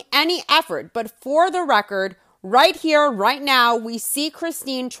without doing any effort. But for the record, right here, right now, we see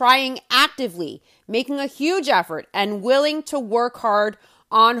Christine trying actively, making a huge effort and willing to work hard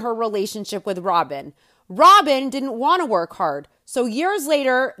on her relationship with Robin. Robin didn't want to work hard. So years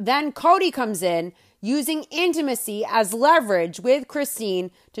later, then Cody comes in, using intimacy as leverage with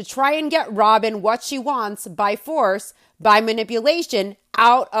Christine to try and get Robin what she wants by force, by manipulation,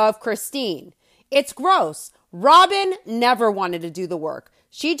 out of Christine. It's gross. Robin never wanted to do the work.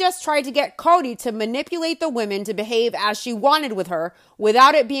 She just tried to get Cody to manipulate the women to behave as she wanted with her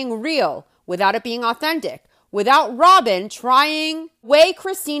without it being real, without it being authentic, without Robin trying the way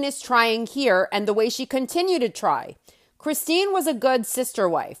Christine is trying here and the way she continued to try. Christine was a good sister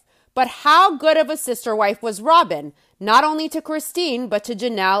wife, but how good of a sister wife was Robin? Not only to Christine, but to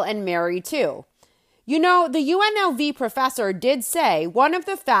Janelle and Mary too. You know, the UNLV professor did say one of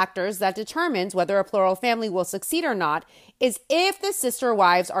the factors that determines whether a plural family will succeed or not is if the sister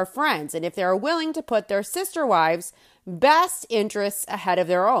wives are friends and if they are willing to put their sister wives' best interests ahead of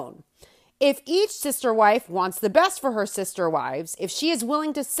their own. If each sister wife wants the best for her sister wives, if she is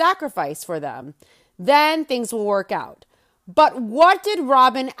willing to sacrifice for them, then things will work out. But what did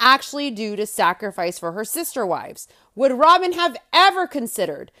Robin actually do to sacrifice for her sister wives? Would Robin have ever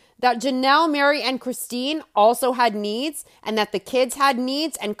considered that Janelle, Mary, and Christine also had needs and that the kids had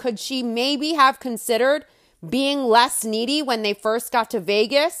needs? And could she maybe have considered being less needy when they first got to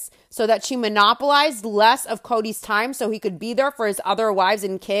Vegas so that she monopolized less of Cody's time so he could be there for his other wives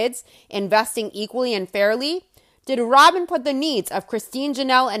and kids, investing equally and fairly? Did Robin put the needs of Christine,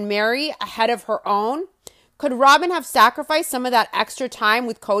 Janelle, and Mary ahead of her own? Could Robin have sacrificed some of that extra time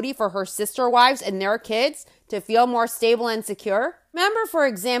with Cody for her sister wives and their kids to feel more stable and secure? Remember, for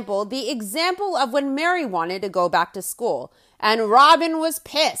example, the example of when Mary wanted to go back to school and Robin was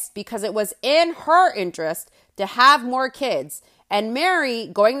pissed because it was in her interest to have more kids. And Mary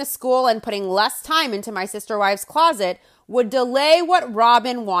going to school and putting less time into my sister wife's closet would delay what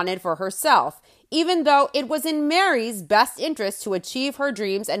Robin wanted for herself, even though it was in Mary's best interest to achieve her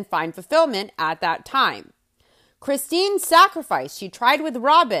dreams and find fulfillment at that time. Christine sacrificed. She tried with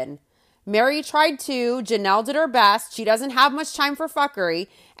Robin. Mary tried too. Janelle did her best. She doesn't have much time for fuckery.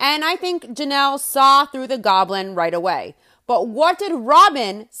 And I think Janelle saw through the goblin right away. But what did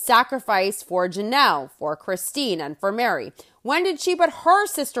Robin sacrifice for Janelle, for Christine, and for Mary? When did she put her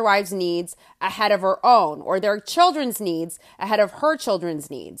sister wives' needs ahead of her own, or their children's needs ahead of her children's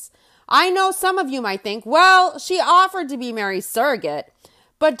needs? I know some of you might think, well, she offered to be Mary's surrogate.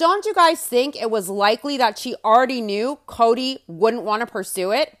 But don't you guys think it was likely that she already knew Cody wouldn't want to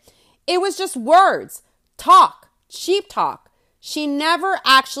pursue it? It was just words, talk, cheap talk. She never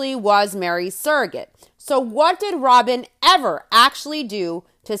actually was Mary's surrogate. So what did Robin ever actually do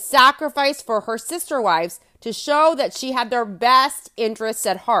to sacrifice for her sister wives to show that she had their best interests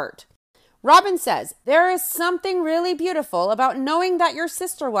at heart? Robin says, there is something really beautiful about knowing that your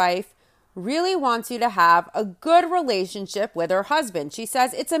sister wife really wants you to have a good relationship with her husband. She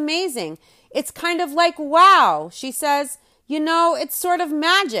says, it's amazing. It's kind of like, wow. She says, you know, it's sort of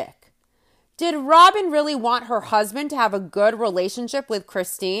magic. Did Robin really want her husband to have a good relationship with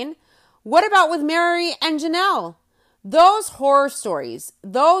Christine? What about with Mary and Janelle? Those horror stories,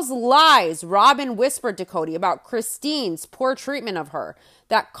 those lies Robin whispered to Cody about Christine's poor treatment of her,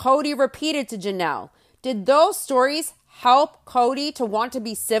 that Cody repeated to Janelle, did those stories help Cody to want to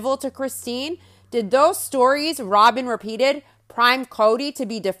be civil to Christine? Did those stories Robin repeated prime Cody to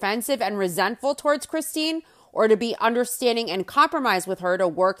be defensive and resentful towards Christine, or to be understanding and compromise with her to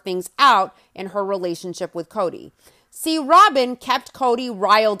work things out in her relationship with Cody? See, Robin kept Cody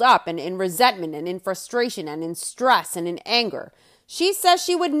riled up and in resentment and in frustration and in stress and in anger. She says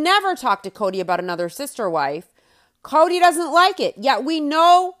she would never talk to Cody about another sister wife. Cody doesn't like it, yet we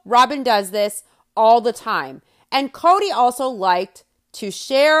know Robin does this all the time. And Cody also liked to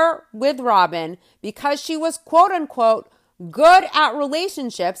share with Robin because she was quote unquote good at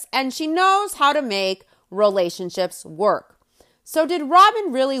relationships and she knows how to make relationships work. So did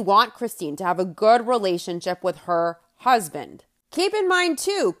Robin really want Christine to have a good relationship with her husband? Keep in mind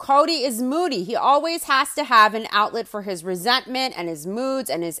too, Cody is moody. He always has to have an outlet for his resentment and his moods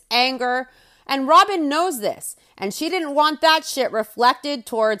and his anger. And Robin knows this. And she didn't want that shit reflected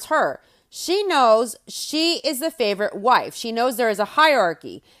towards her. She knows she is the favorite wife. She knows there is a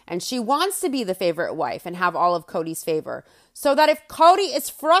hierarchy and she wants to be the favorite wife and have all of Cody's favor. So that if Cody is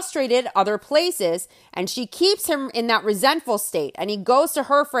frustrated other places and she keeps him in that resentful state and he goes to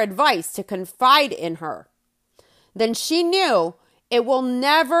her for advice to confide in her, then she knew it will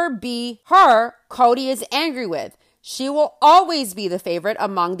never be her Cody is angry with. She will always be the favorite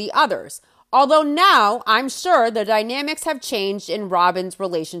among the others. Although now, I'm sure the dynamics have changed in Robin's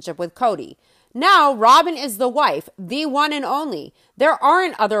relationship with Cody. Now, Robin is the wife, the one and only. There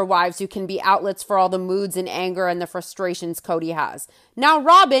aren't other wives who can be outlets for all the moods and anger and the frustrations Cody has. Now,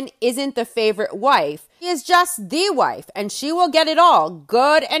 Robin isn't the favorite wife. She is just the wife, and she will get it all,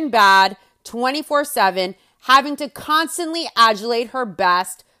 good and bad, 24/7, having to constantly adulate her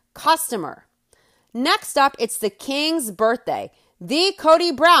best customer. Next up, it's the king's birthday. The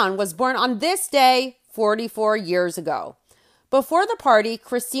Cody Brown was born on this day 44 years ago. Before the party,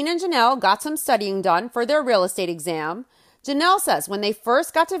 Christine and Janelle got some studying done for their real estate exam. Janelle says when they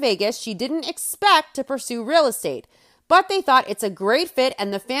first got to Vegas, she didn't expect to pursue real estate, but they thought it's a great fit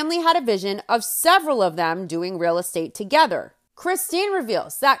and the family had a vision of several of them doing real estate together. Christine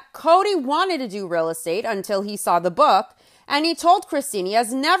reveals that Cody wanted to do real estate until he saw the book, and he told Christine he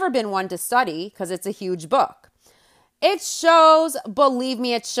has never been one to study because it's a huge book. It shows, believe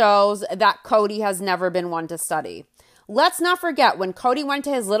me, it shows that Cody has never been one to study. Let's not forget when Cody went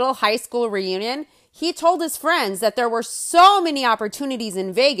to his little high school reunion, he told his friends that there were so many opportunities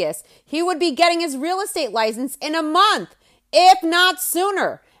in Vegas, he would be getting his real estate license in a month, if not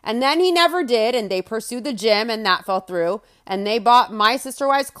sooner. And then he never did, and they pursued the gym, and that fell through. And they bought My Sister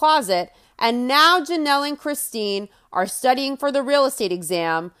Wives Closet. And now Janelle and Christine are studying for the real estate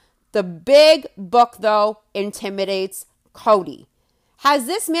exam. The big book, though, intimidates Cody. Has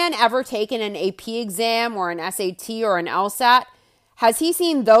this man ever taken an AP exam or an SAT or an LSAT? Has he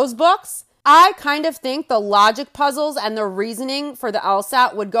seen those books? I kind of think the logic puzzles and the reasoning for the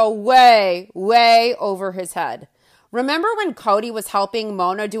LSAT would go way, way over his head. Remember when Cody was helping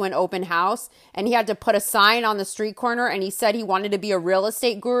Mona do an open house and he had to put a sign on the street corner and he said he wanted to be a real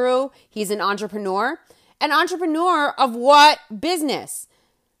estate guru? He's an entrepreneur. An entrepreneur of what business?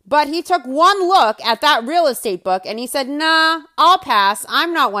 But he took one look at that real estate book and he said, nah, I'll pass.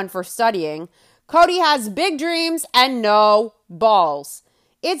 I'm not one for studying. Cody has big dreams and no balls.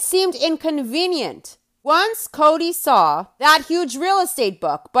 It seemed inconvenient. Once Cody saw that huge real estate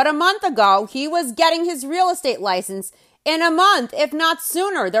book, but a month ago, he was getting his real estate license in a month, if not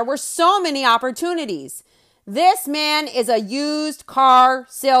sooner. There were so many opportunities. This man is a used car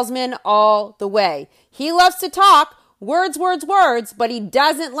salesman all the way. He loves to talk. Words, words, words, but he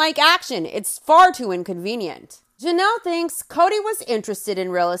doesn't like action. It's far too inconvenient. Janelle thinks Cody was interested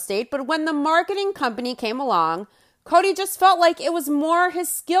in real estate, but when the marketing company came along, Cody just felt like it was more his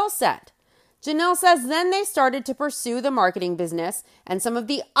skill set. Janelle says then they started to pursue the marketing business and some of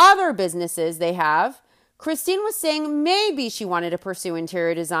the other businesses they have. Christine was saying maybe she wanted to pursue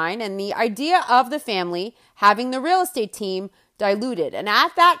interior design, and the idea of the family having the real estate team diluted. And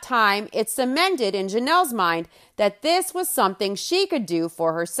at that time, it cemented in Janelle's mind that this was something she could do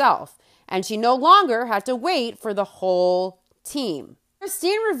for herself, and she no longer had to wait for the whole team.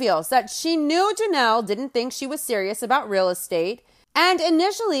 Christine reveals that she knew Janelle didn't think she was serious about real estate, and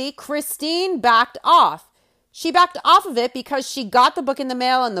initially, Christine backed off. She backed off of it because she got the book in the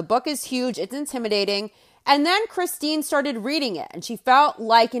mail, and the book is huge, it's intimidating, and then Christine started reading it, and she felt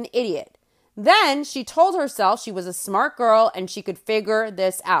like an idiot. Then she told herself she was a smart girl and she could figure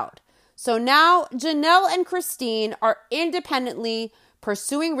this out. So now Janelle and Christine are independently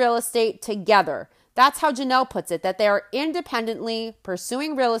pursuing real estate together. That's how Janelle puts it, that they are independently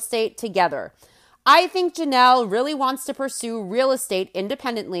pursuing real estate together. I think Janelle really wants to pursue real estate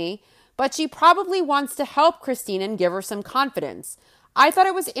independently, but she probably wants to help Christine and give her some confidence. I thought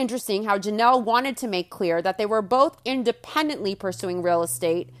it was interesting how Janelle wanted to make clear that they were both independently pursuing real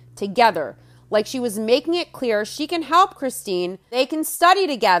estate together. Like she was making it clear she can help Christine, they can study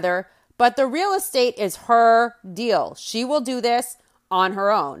together, but the real estate is her deal. She will do this on her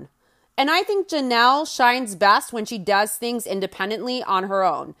own. And I think Janelle shines best when she does things independently on her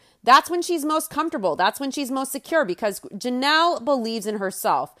own. That's when she's most comfortable. That's when she's most secure, because Janelle believes in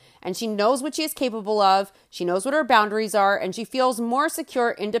herself and she knows what she is capable of. She knows what her boundaries are, and she feels more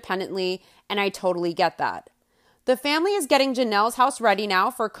secure independently. And I totally get that. The family is getting Janelle's house ready now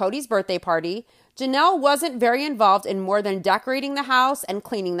for Cody's birthday party. Janelle wasn't very involved in more than decorating the house and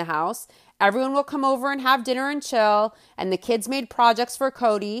cleaning the house. Everyone will come over and have dinner and chill, and the kids made projects for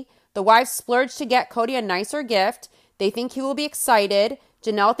Cody. The wives splurged to get Cody a nicer gift. They think he will be excited.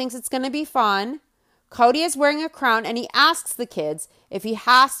 Janelle thinks it's going to be fun. Cody is wearing a crown, and he asks the kids if he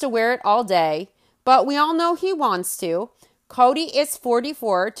has to wear it all day, but we all know he wants to. Cody is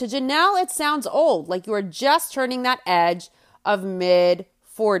 44. To Janelle, it sounds old, like you are just turning that edge of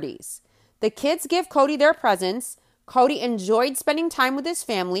mid-40s. The kids give Cody their presents. Cody enjoyed spending time with his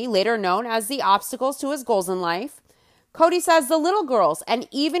family, later known as the obstacles to his goals in life. Cody says the little girls, and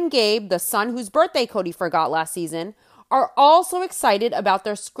even Gabe, the son whose birthday Cody forgot last season, are also excited about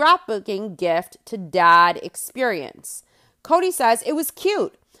their scrapbooking gift to dad experience. Cody says it was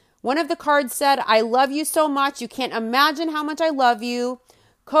cute. One of the cards said, "I love you so much. You can't imagine how much I love you."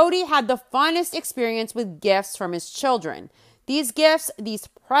 Cody had the funnest experience with gifts from his children. These gifts, these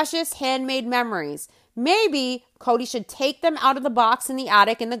precious handmade memories. Maybe Cody should take them out of the box in the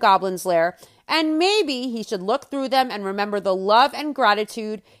attic in the Goblin's Lair, and maybe he should look through them and remember the love and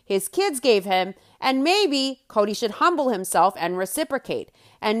gratitude his kids gave him, and maybe Cody should humble himself and reciprocate.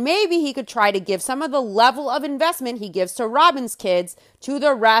 And maybe he could try to give some of the level of investment he gives to Robin's kids to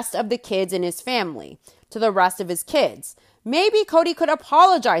the rest of the kids in his family, to the rest of his kids. Maybe Cody could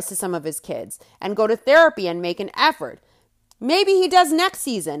apologize to some of his kids and go to therapy and make an effort. Maybe he does next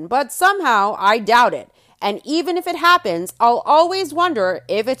season, but somehow I doubt it. And even if it happens, I'll always wonder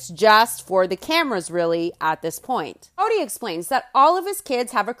if it's just for the cameras really at this point. Cody explains that all of his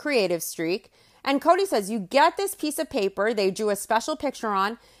kids have a creative streak. And Cody says, you get this piece of paper they drew a special picture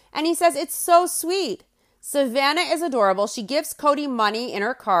on. And he says, it's so sweet. Savannah is adorable. She gives Cody money in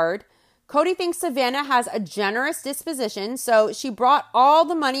her card. Cody thinks Savannah has a generous disposition, so she brought all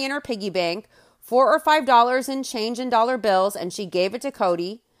the money in her piggy bank, $4 or $5 in change in dollar bills, and she gave it to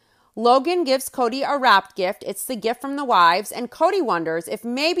Cody. Logan gives Cody a wrapped gift. It's the gift from the wives, and Cody wonders if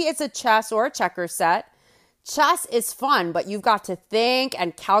maybe it's a chess or a checker set. Chess is fun, but you've got to think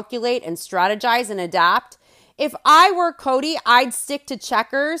and calculate and strategize and adapt. If I were Cody, I'd stick to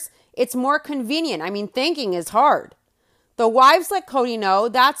checkers. It's more convenient. I mean, thinking is hard. The wives let Cody know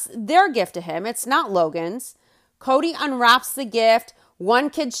that's their gift to him. It's not Logan's. Cody unwraps the gift.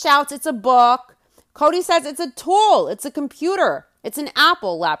 One kid shouts, it's a book. Cody says it's a tool. It's a computer. It's an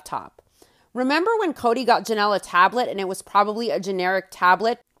Apple laptop. Remember when Cody got Janelle a tablet and it was probably a generic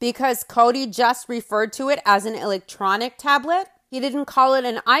tablet because Cody just referred to it as an electronic tablet? He didn't call it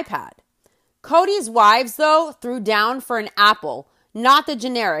an iPad. Cody's wives, though, threw down for an Apple, not the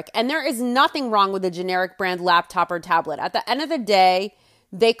generic. And there is nothing wrong with a generic brand laptop or tablet. At the end of the day,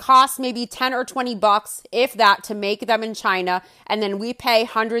 they cost maybe 10 or 20 bucks, if that, to make them in China. And then we pay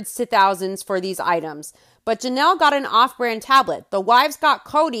hundreds to thousands for these items. But Janelle got an off-brand tablet. The wives got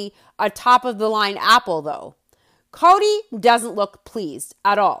Cody a top-of-the-line Apple, though. Cody doesn't look pleased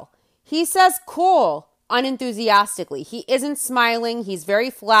at all. He says cool unenthusiastically. He isn't smiling. He's very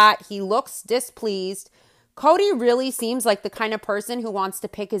flat. He looks displeased. Cody really seems like the kind of person who wants to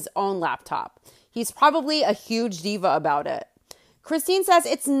pick his own laptop. He's probably a huge diva about it. Christine says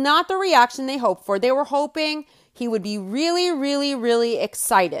it's not the reaction they hoped for. They were hoping he would be really, really, really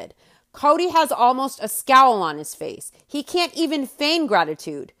excited. Cody has almost a scowl on his face. He can't even feign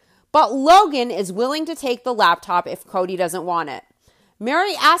gratitude. But Logan is willing to take the laptop if Cody doesn't want it.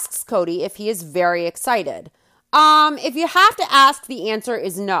 Mary asks Cody if he is very excited. If you have to ask, the answer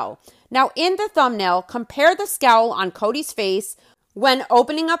is no. Now, in the thumbnail, compare the scowl on Cody's face when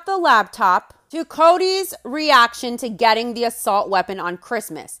opening up the laptop to Cody's reaction to getting the assault weapon on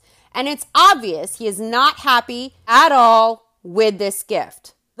Christmas. And it's obvious he is not happy at all with this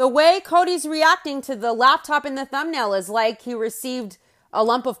gift. The way Cody's reacting to the laptop in the thumbnail is like he received a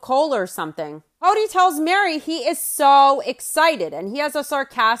lump of coal or something. Cody tells Mary he is so excited, and he has a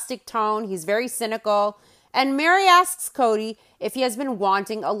sarcastic tone. He's very cynical. And Mary asks Cody if he has been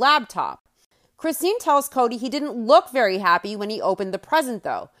wanting a laptop. Christine tells Cody he didn't look very happy when he opened the present,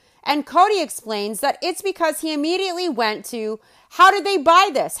 though. And Cody explains that it's because he immediately went to, how did they buy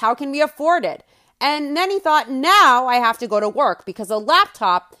this? How can we afford it? And then he thought, now I have to go to work because a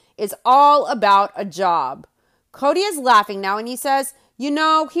laptop is all about a job. Cody is laughing now and he says, you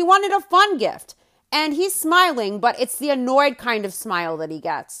know, he wanted a fun gift. And he's smiling, but it's the annoyed kind of smile that he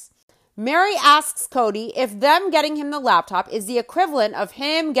gets. Mary asks Cody if them getting him the laptop is the equivalent of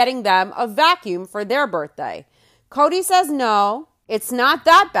him getting them a vacuum for their birthday. Cody says no, it's not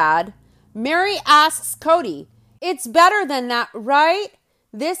that bad. Mary asks Cody, it's better than that, right?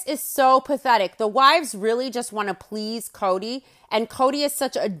 This is so pathetic. The wives really just want to please Cody, and Cody is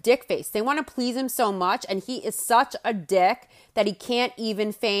such a dick face. They want to please him so much, and he is such a dick that he can't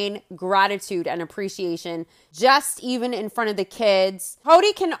even feign gratitude and appreciation, just even in front of the kids.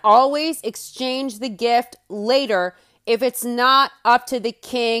 Cody can always exchange the gift later if it's not up to the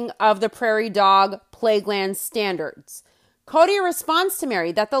king of the prairie dog Plagueland standards. Cody responds to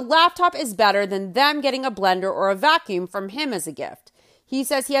Mary that the laptop is better than them getting a blender or a vacuum from him as a gift. He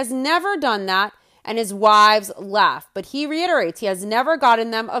says he has never done that, and his wives laugh. But he reiterates he has never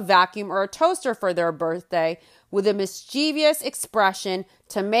gotten them a vacuum or a toaster for their birthday, with a mischievous expression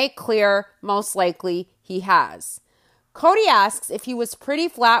to make clear most likely he has. Cody asks if he was pretty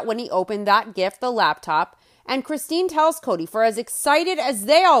flat when he opened that gift, the laptop, and Christine tells Cody for as excited as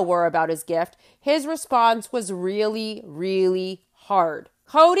they all were about his gift, his response was really, really hard.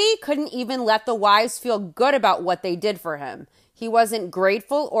 Cody couldn't even let the wives feel good about what they did for him. He wasn't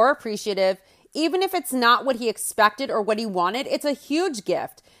grateful or appreciative. Even if it's not what he expected or what he wanted, it's a huge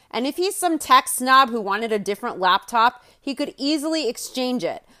gift. And if he's some tech snob who wanted a different laptop, he could easily exchange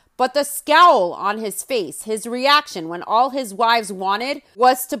it. But the scowl on his face, his reaction when all his wives wanted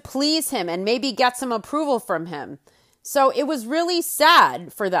was to please him and maybe get some approval from him. So it was really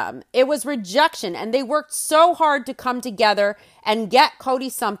sad for them. It was rejection, and they worked so hard to come together and get Cody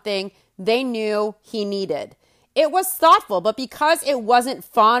something they knew he needed. It was thoughtful, but because it wasn't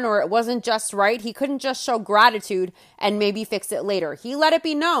fun or it wasn't just right, he couldn't just show gratitude and maybe fix it later. He let it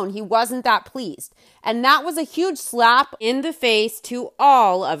be known he wasn't that pleased. And that was a huge slap in the face to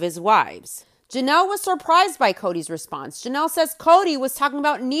all of his wives. Janelle was surprised by Cody's response. Janelle says Cody was talking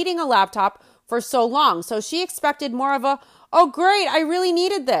about needing a laptop for so long, so she expected more of a, "Oh great, I really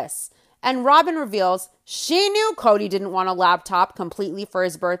needed this." And Robin reveals she knew Cody didn't want a laptop completely for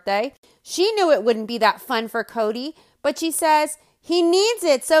his birthday. She knew it wouldn't be that fun for Cody, but she says he needs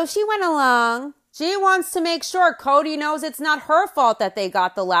it, so she went along. She wants to make sure Cody knows it's not her fault that they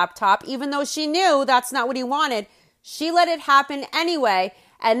got the laptop, even though she knew that's not what he wanted. She let it happen anyway,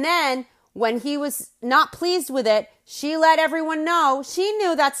 and then when he was not pleased with it, she let everyone know she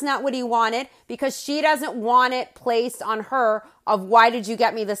knew that's not what he wanted because she doesn't want it placed on her of why did you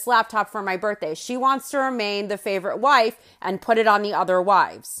get me this laptop for my birthday. She wants to remain the favorite wife and put it on the other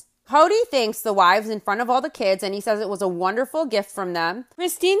wives. Cody thanks the wives in front of all the kids, and he says it was a wonderful gift from them.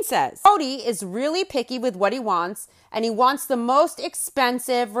 Christine says Cody is really picky with what he wants, and he wants the most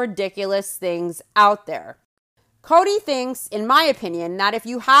expensive, ridiculous things out there. Cody thinks, in my opinion, that if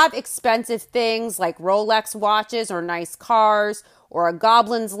you have expensive things like Rolex watches or nice cars or a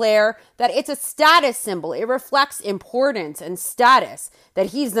goblin's lair, that it's a status symbol. It reflects importance and status, that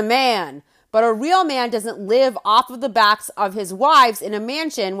he's the man. But a real man doesn't live off of the backs of his wives in a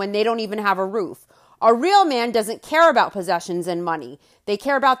mansion when they don't even have a roof. A real man doesn't care about possessions and money. They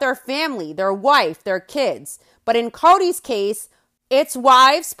care about their family, their wife, their kids. But in Cody's case, it's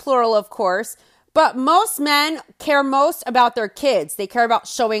wives, plural of course, but most men care most about their kids. They care about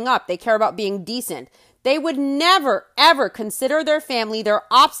showing up. They care about being decent. They would never, ever consider their family their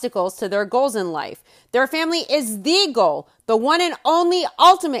obstacles to their goals in life. Their family is the goal, the one and only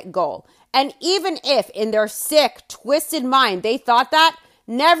ultimate goal. And even if in their sick, twisted mind they thought that,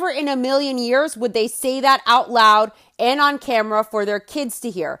 never in a million years would they say that out loud and on camera for their kids to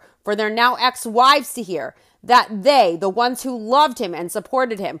hear, for their now ex-wives to hear. That they, the ones who loved him and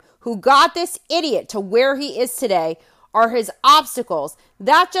supported him, who got this idiot to where he is today, are his obstacles.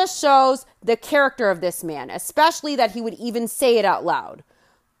 That just shows the character of this man, especially that he would even say it out loud.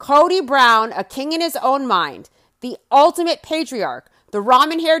 Cody Brown, a king in his own mind, the ultimate patriarch, the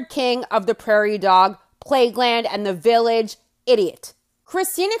ramen-haired king of the prairie dog, Plagueland, and the village idiot.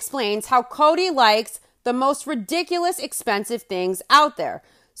 Christine explains how Cody likes the most ridiculous expensive things out there.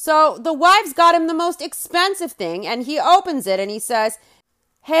 So the wives got him the most expensive thing, and he opens it and he says,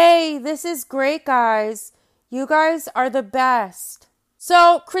 "Hey, this is great, guys. You guys are the best."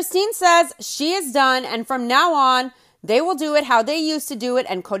 So Christine says she is done, and from now on, they will do it how they used to do it,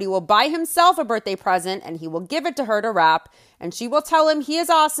 and Cody will buy himself a birthday present, and he will give it to her to wrap, and she will tell him he is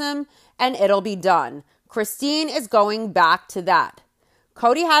awesome, and it'll be done. Christine is going back to that.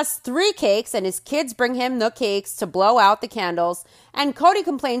 Cody has 3 cakes, and his kids bring him the cakes to blow out the candles, and Cody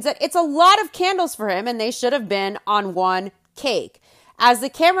complains that it's a lot of candles for him, and they should have been on 1 cake. As the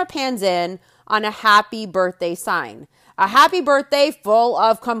camera pans in on a happy birthday sign. A happy birthday full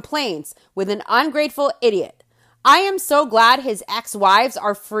of complaints with an ungrateful idiot. I am so glad his ex-wives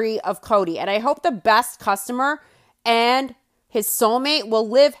are free of Cody, and I hope the best customer and his soulmate will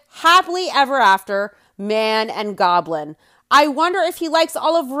live happily ever after, man and goblin. I wonder if he likes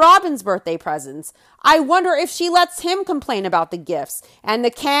all of Robin's birthday presents. I wonder if she lets him complain about the gifts and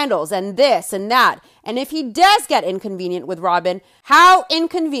the candles and this and that. And if he does get inconvenient with Robin, how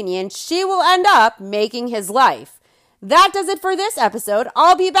inconvenient she will end up making his life. That does it for this episode.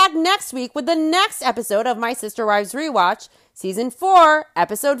 I'll be back next week with the next episode of My Sister Wives Rewatch, Season 4,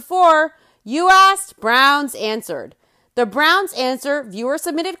 Episode 4, You Asked, Browns Answered. The Browns answer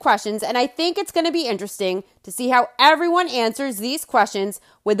viewer-submitted questions, and I think it's going to be interesting to see how everyone answers these questions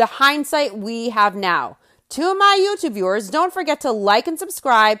with the hindsight we have now. To my YouTube viewers, don't forget to like and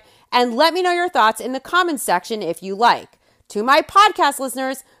subscribe, and let me know your thoughts in the comments section if you like. To my podcast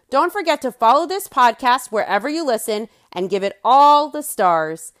listeners, don't forget to follow this podcast wherever you listen and give it all the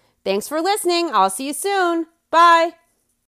stars. Thanks for listening. I'll see you soon. Bye.